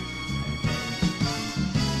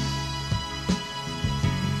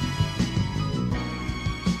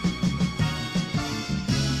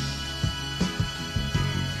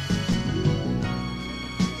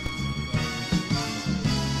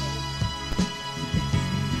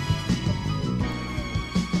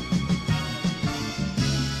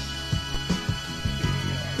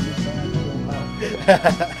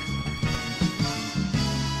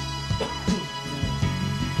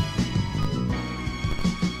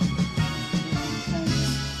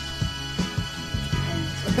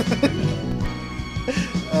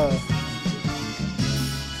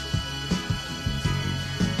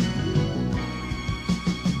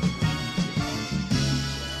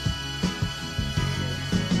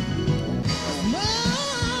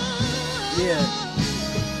 Yeah.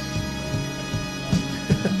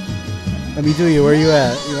 Let me do you. Where you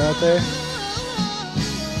at? You out there?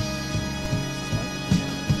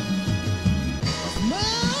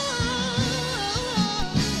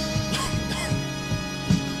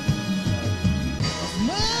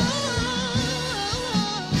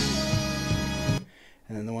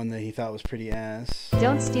 thought was pretty ass.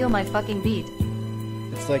 Don't steal my fucking beat.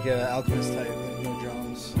 It's like a Alchemist type, like no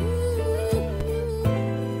drums. Or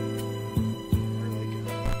like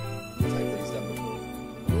the type that he's done before.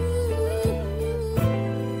 It's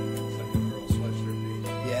like a girl sweatshirt beat.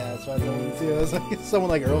 Yeah, that's what I told him too. I was like, someone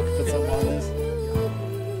like Earl could put something on this.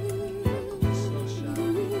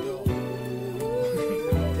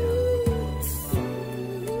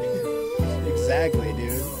 Exactly,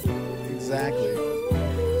 dude. Exactly.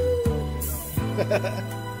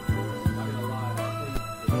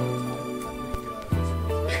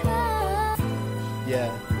 Yeah,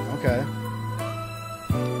 okay.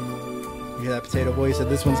 You hear that, Potato Boy? He said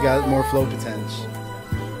this one's got more flow potential.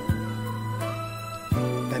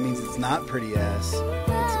 That means it's not pretty ass.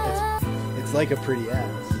 It's like a pretty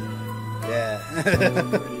ass. Yeah.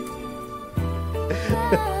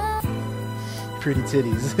 Pretty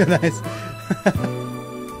titties. Nice.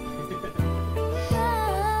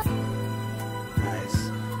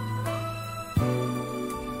 Nice.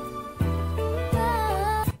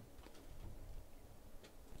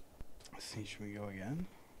 Let's see, should we go again?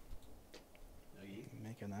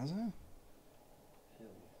 Make another?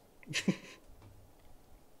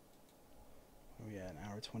 Oh yeah, an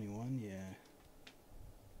hour 21, yeah.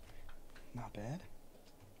 Not bad.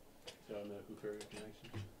 So I'm at Who Fairy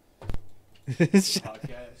Connection It's just-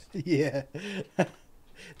 podcast. yeah.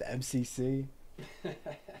 The MCC.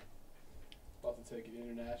 About to take it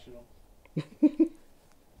international. But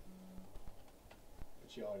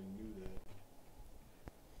you already knew that.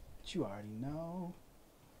 But you already know.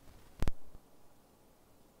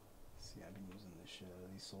 See, I've been using this shit out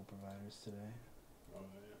of these sole providers today. Oh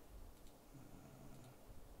yeah.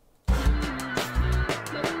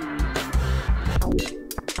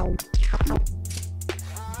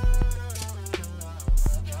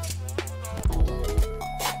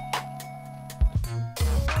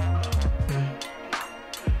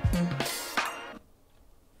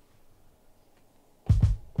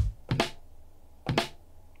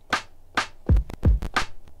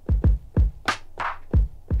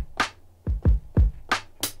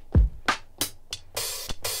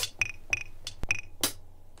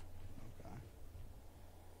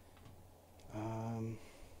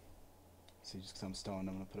 See, just because I'm stoned,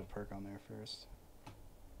 I'm going to put a perk on there first.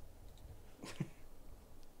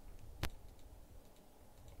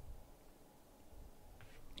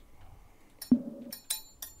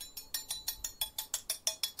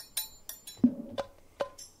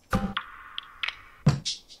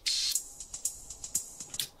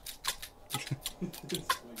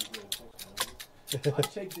 I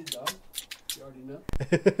checked it, dog. You already know.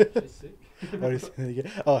 Shit's sick.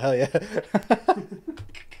 Oh, hell yeah.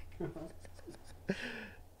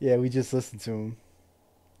 Yeah, we just listened to him.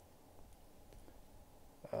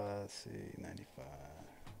 Let's see, 95.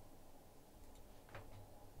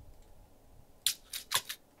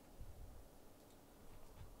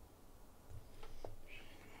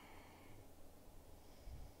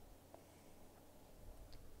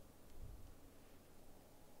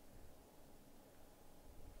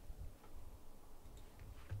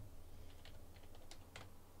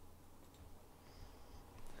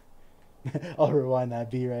 I'll rewind that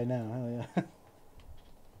beat right now. Hell yeah.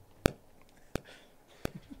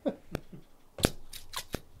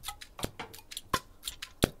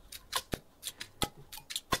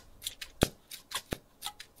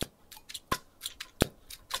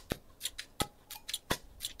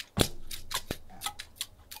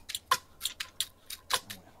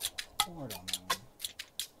 I went hard on that one.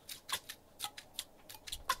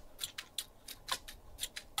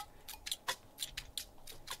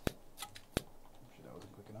 That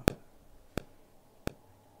wasn't quick enough.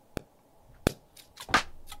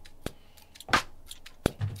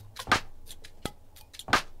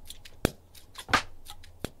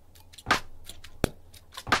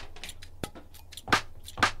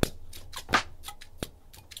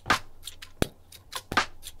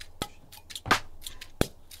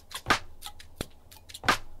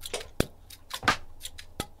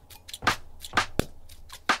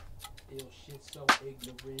 Ill shit so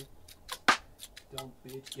ignorant. Don't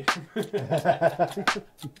bitch get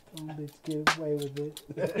Don't bitch get away with it.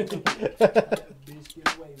 bitch get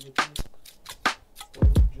away with it. Stole a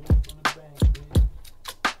joint from the bank, bitch.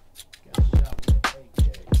 Got shot with an AK.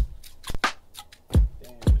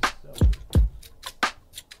 Damn, it's so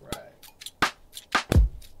crack.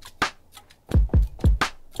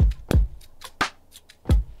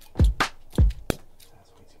 That's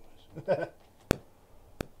way too much.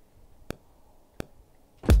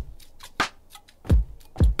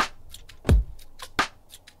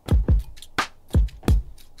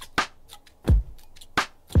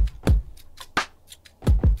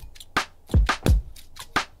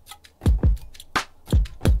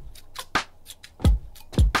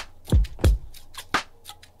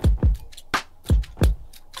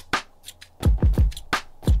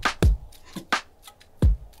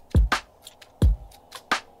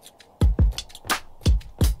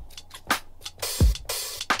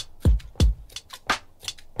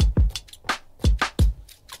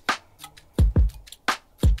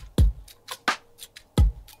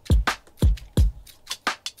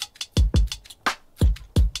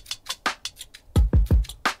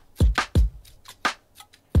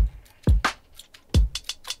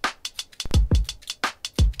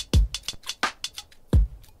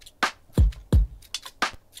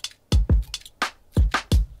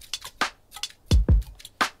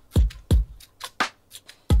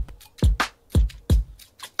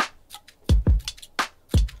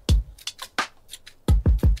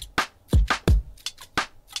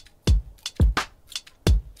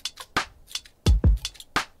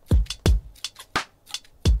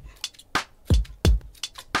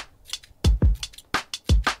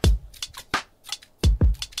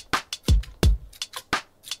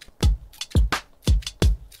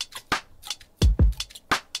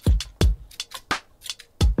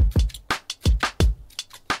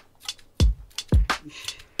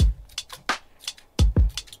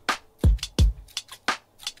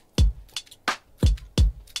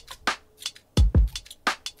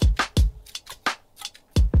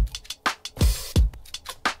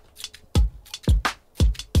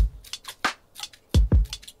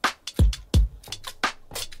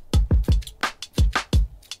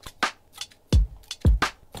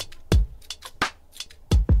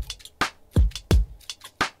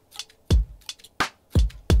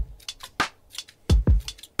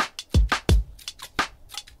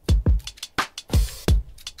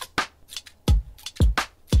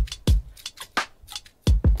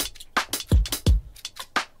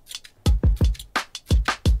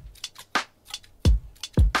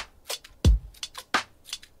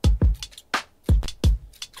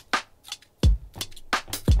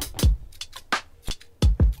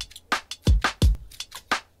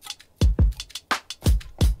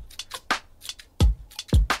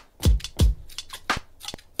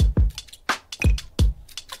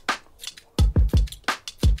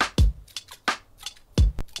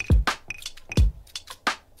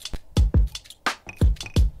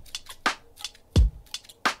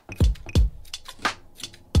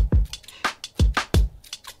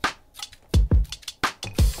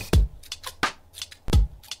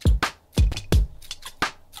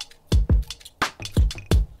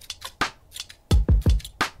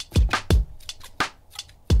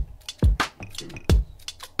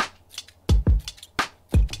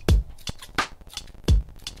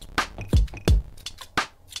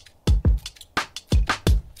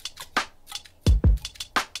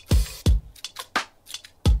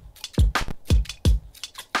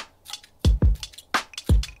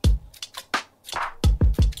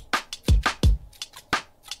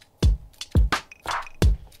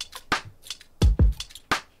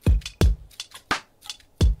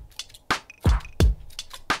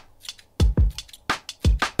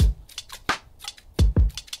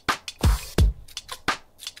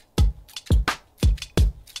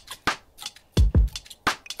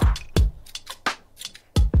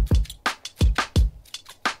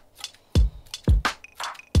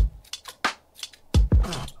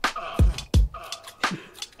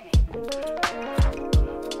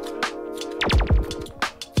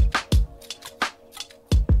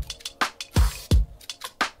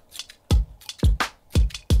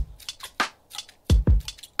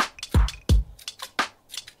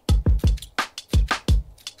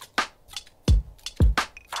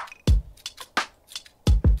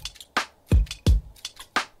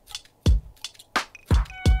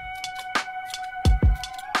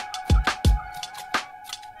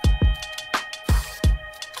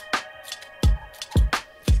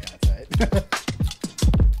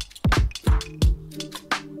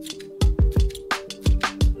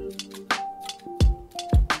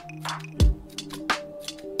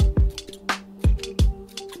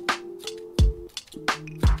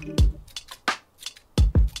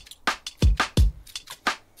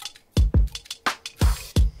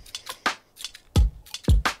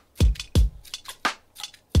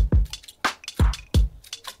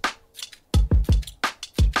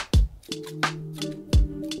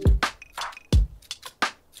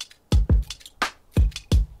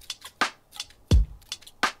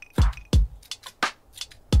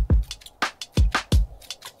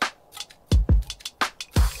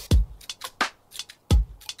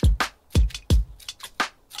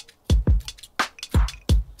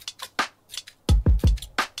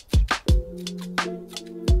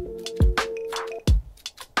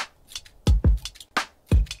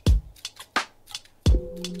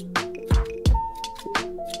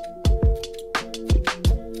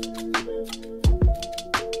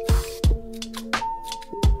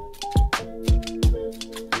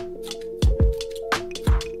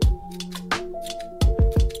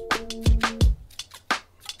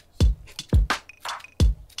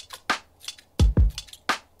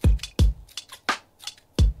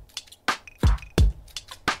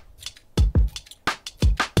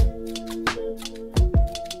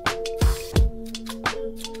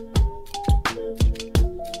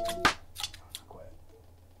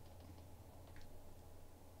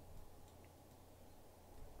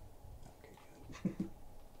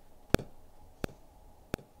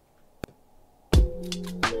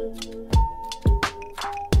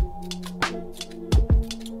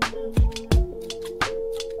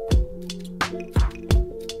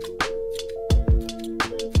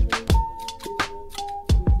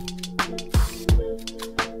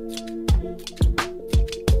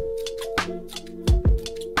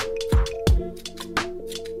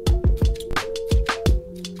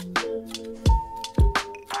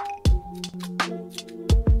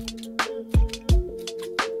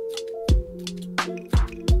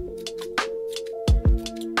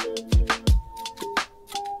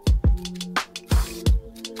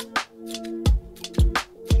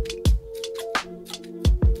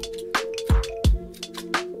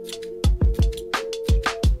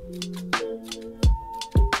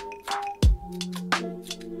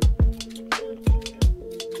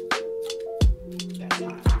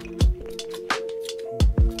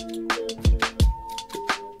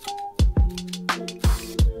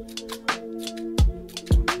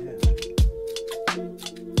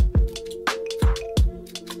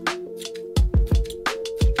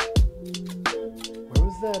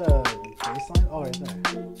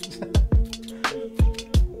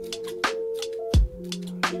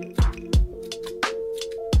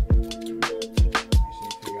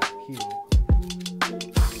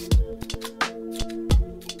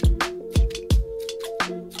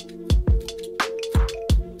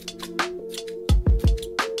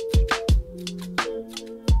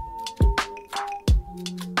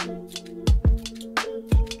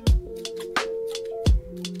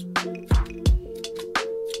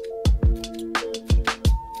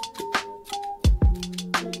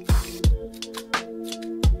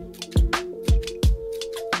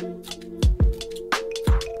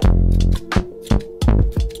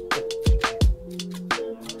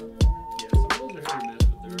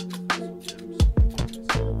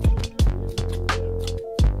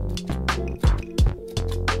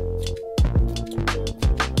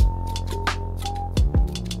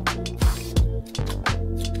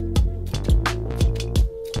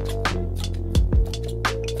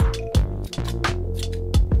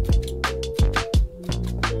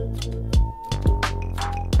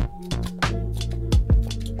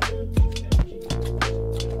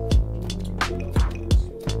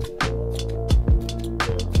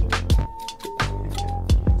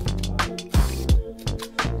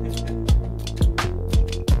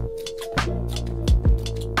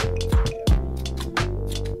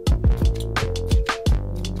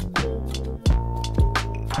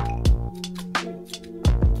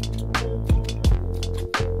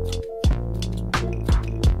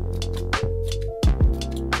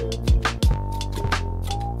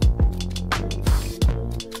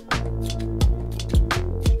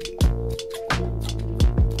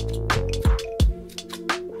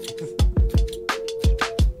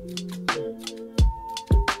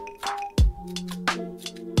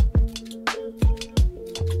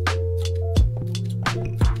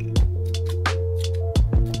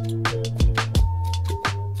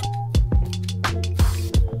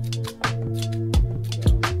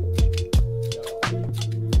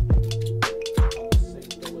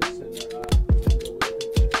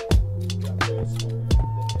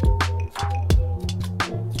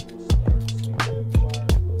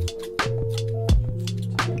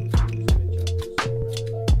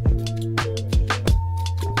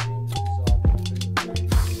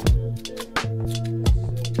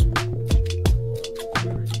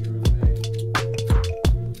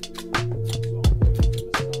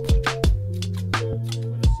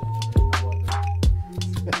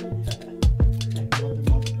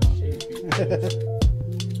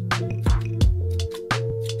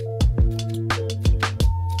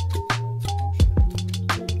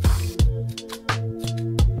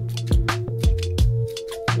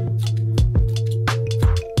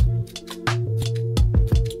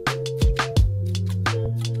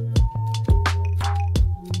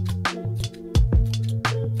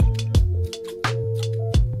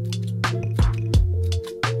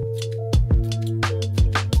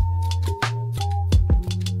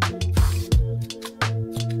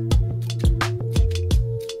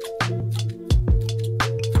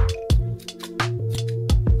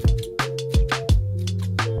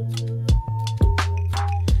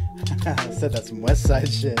 said that's some West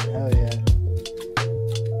Side shit. Hell yeah.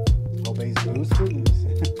 Obeys booze, please.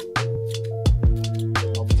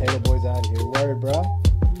 All potato boys out here. Word, bro.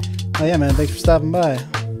 Oh yeah, man. Thanks for stopping by.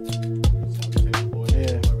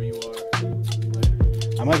 Yeah.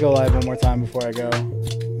 I might go live one more time before I go.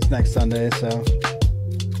 It's next Sunday, so.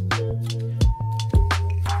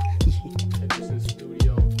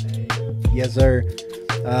 Yes, sir.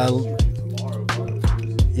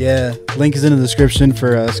 Yeah, link is in the description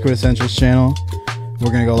for Squid Essentials channel.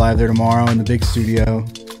 We're gonna go live there tomorrow in the big studio.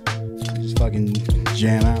 Just fucking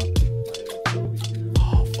jam out.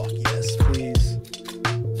 Oh fuck yes, please.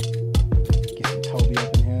 Get some Toby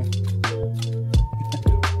up in here.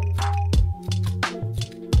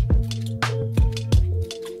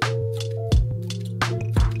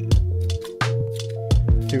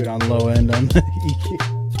 Do it on low end on the EQ.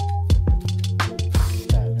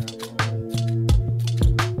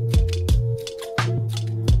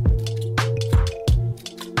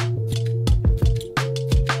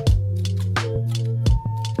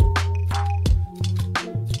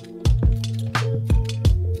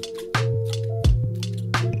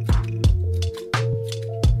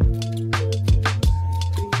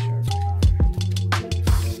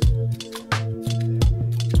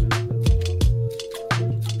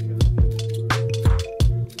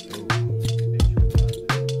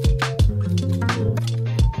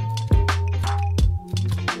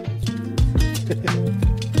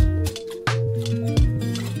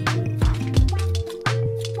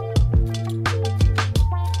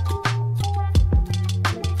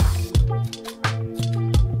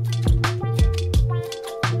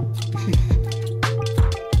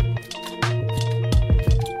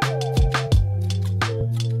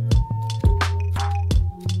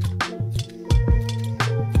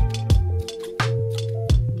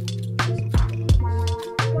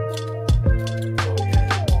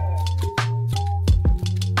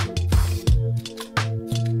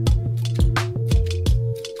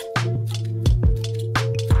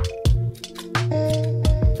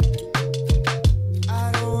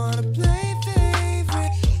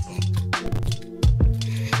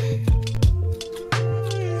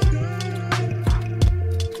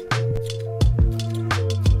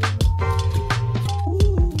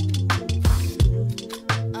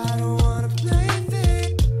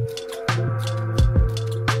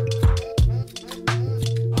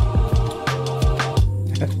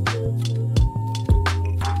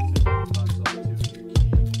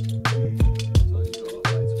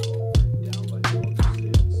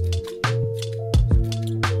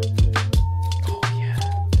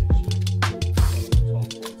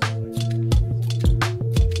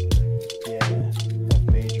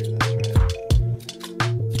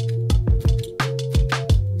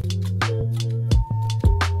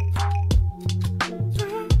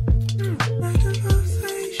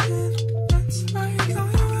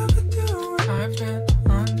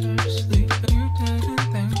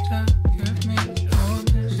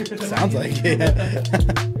 Sounds like it.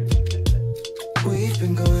 We've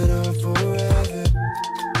been going on forever.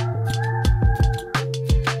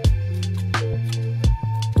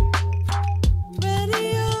 Ready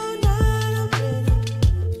or not, I'm ready.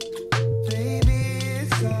 Baby,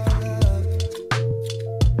 it's all love.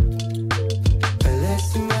 Let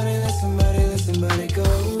somebody go.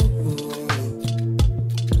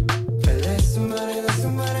 Let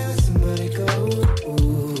somebody go.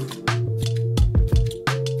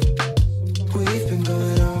 We've been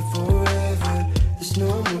going on forever. There's no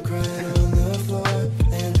more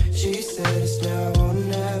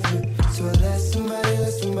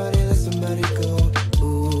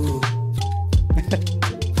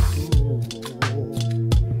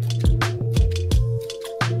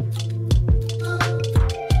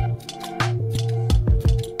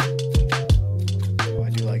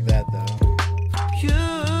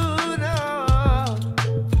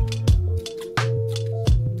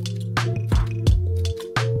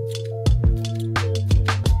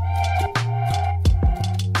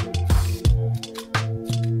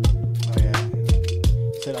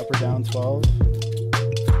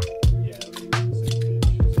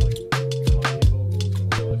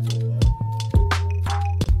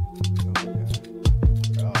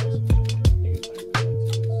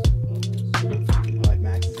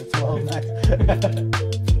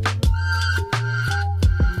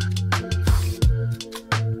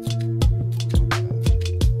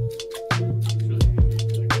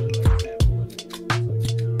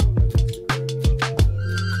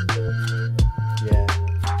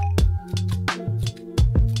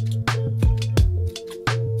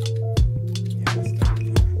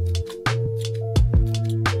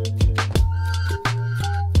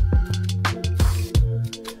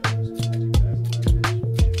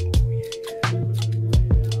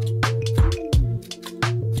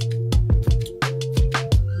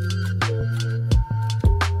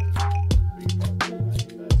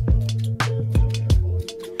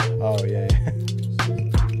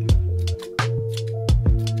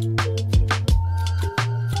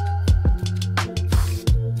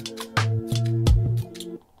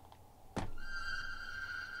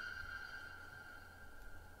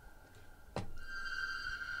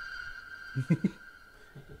Something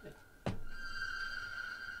like that.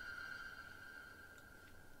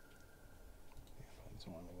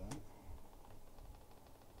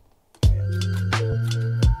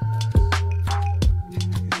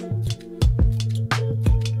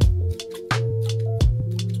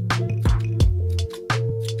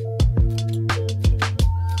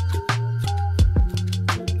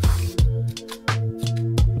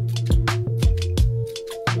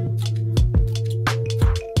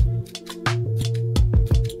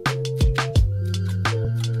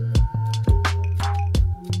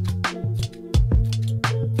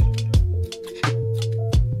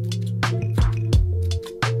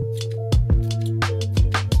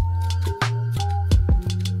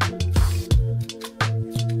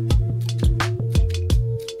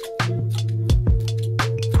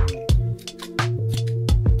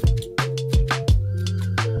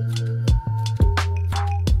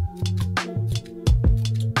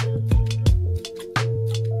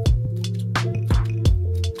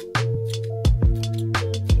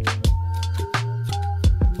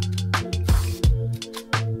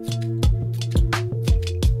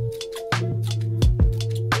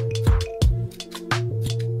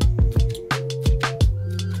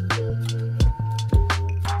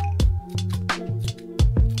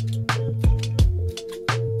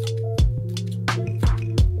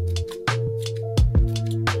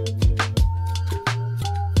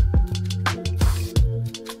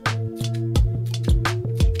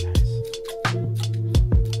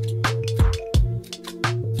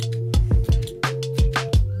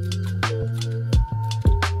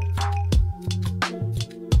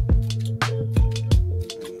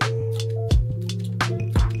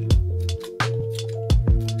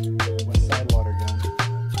 West Side Water Gun.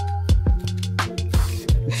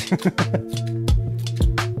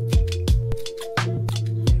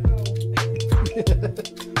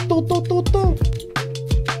 Do, do, do, do.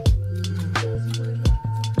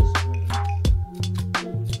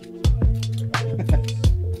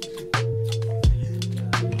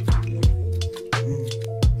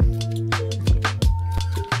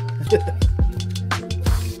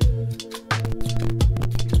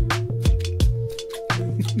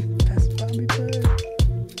 That's Bobby Bird.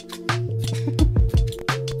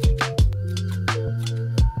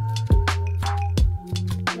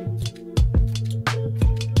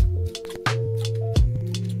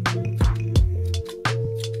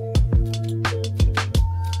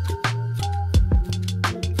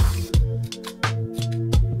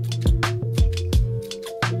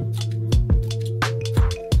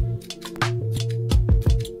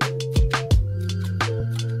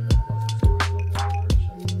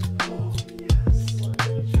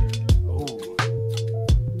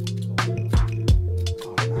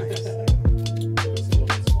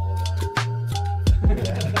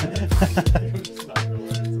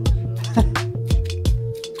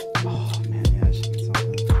 Oh man, yeah, I should get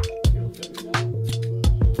something. Yeah.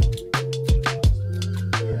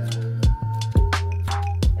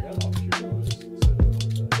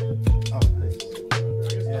 Oh, nice.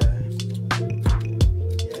 Yeah.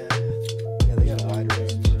 Yeah. Yeah, they got a wide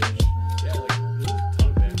range.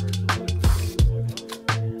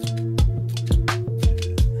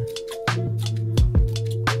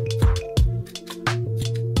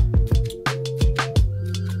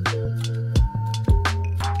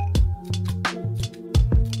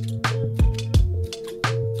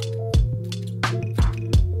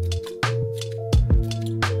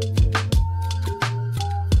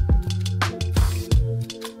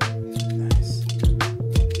 Nice.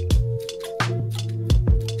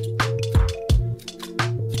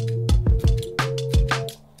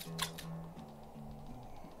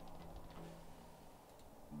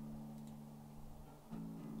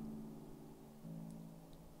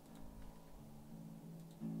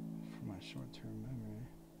 For my short-term memory.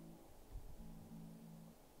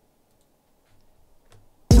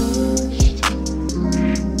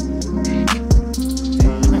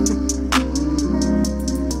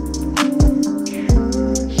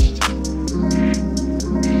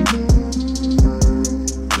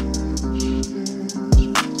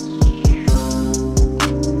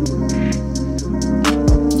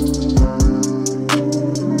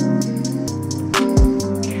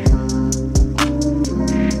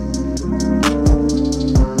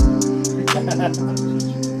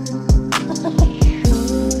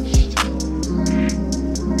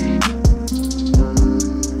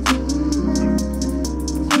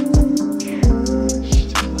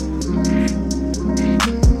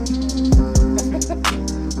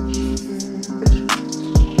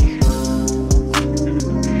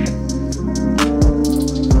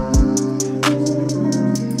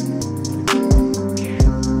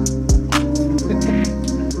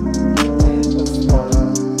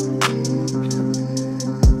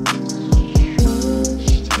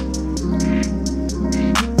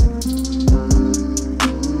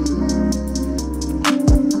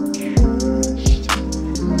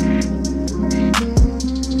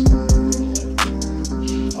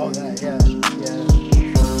 that. Yeah, yeah.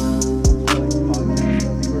 Like podcast.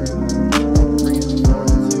 I think we're bringing it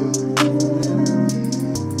forward too.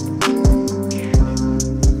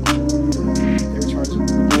 They were charging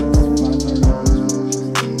 $500 for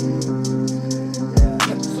yeah,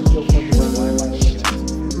 that's some real fucking Wi-Fi looking at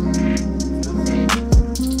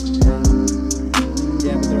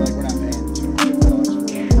yeah, but they're like, we're not paying $250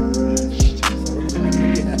 for it.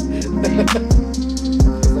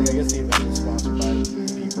 It's like, I guess the event is sponsored by the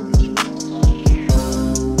people who do it all the time.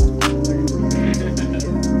 They're gonna be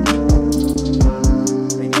there. Yeah.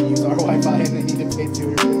 They need to use our Wi-Fi and they need to pay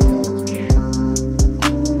 $250 for it.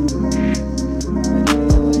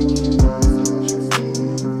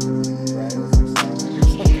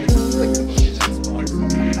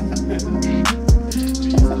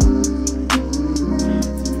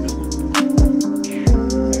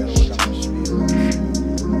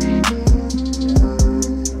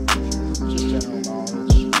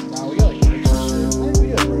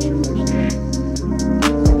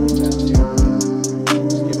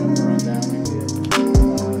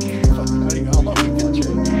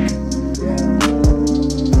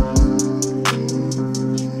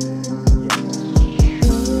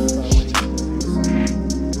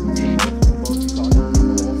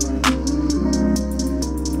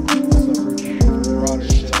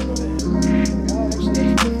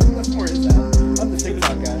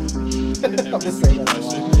 I'm just saying that a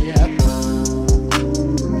lot. Yeah.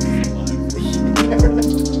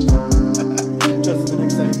 Just the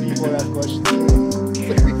next time people ask questions. It's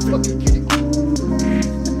like, are you fucking kidding me?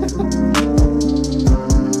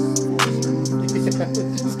 Yeah,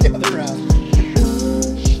 just gather around.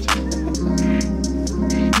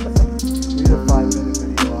 We did a 5-minute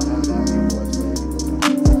video on how to navigate the website.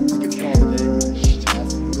 Just give me all the day.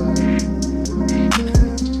 Ask me about it.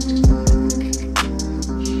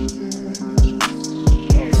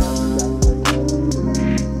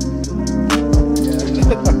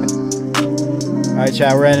 Alright,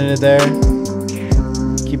 chat, we're ending it there.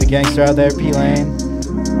 Keep it gangster out there, P-Lane.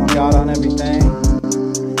 On God on everything.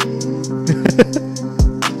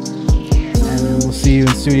 And we'll see you in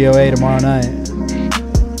Studio A tomorrow night.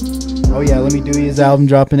 Oh yeah, Let Me Do His album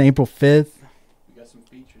dropping April 5th. We got some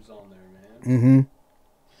features on there, man. Mm-hmm. And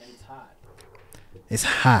it's hot. It's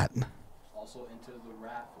hot. Also into the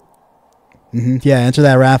raffle. Mm-hmm. Yeah, enter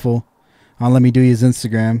that raffle on Let Me Do His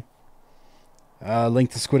Instagram. Link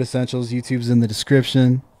to Squid Essentials. YouTube's in the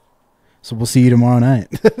description. So we'll see you tomorrow night.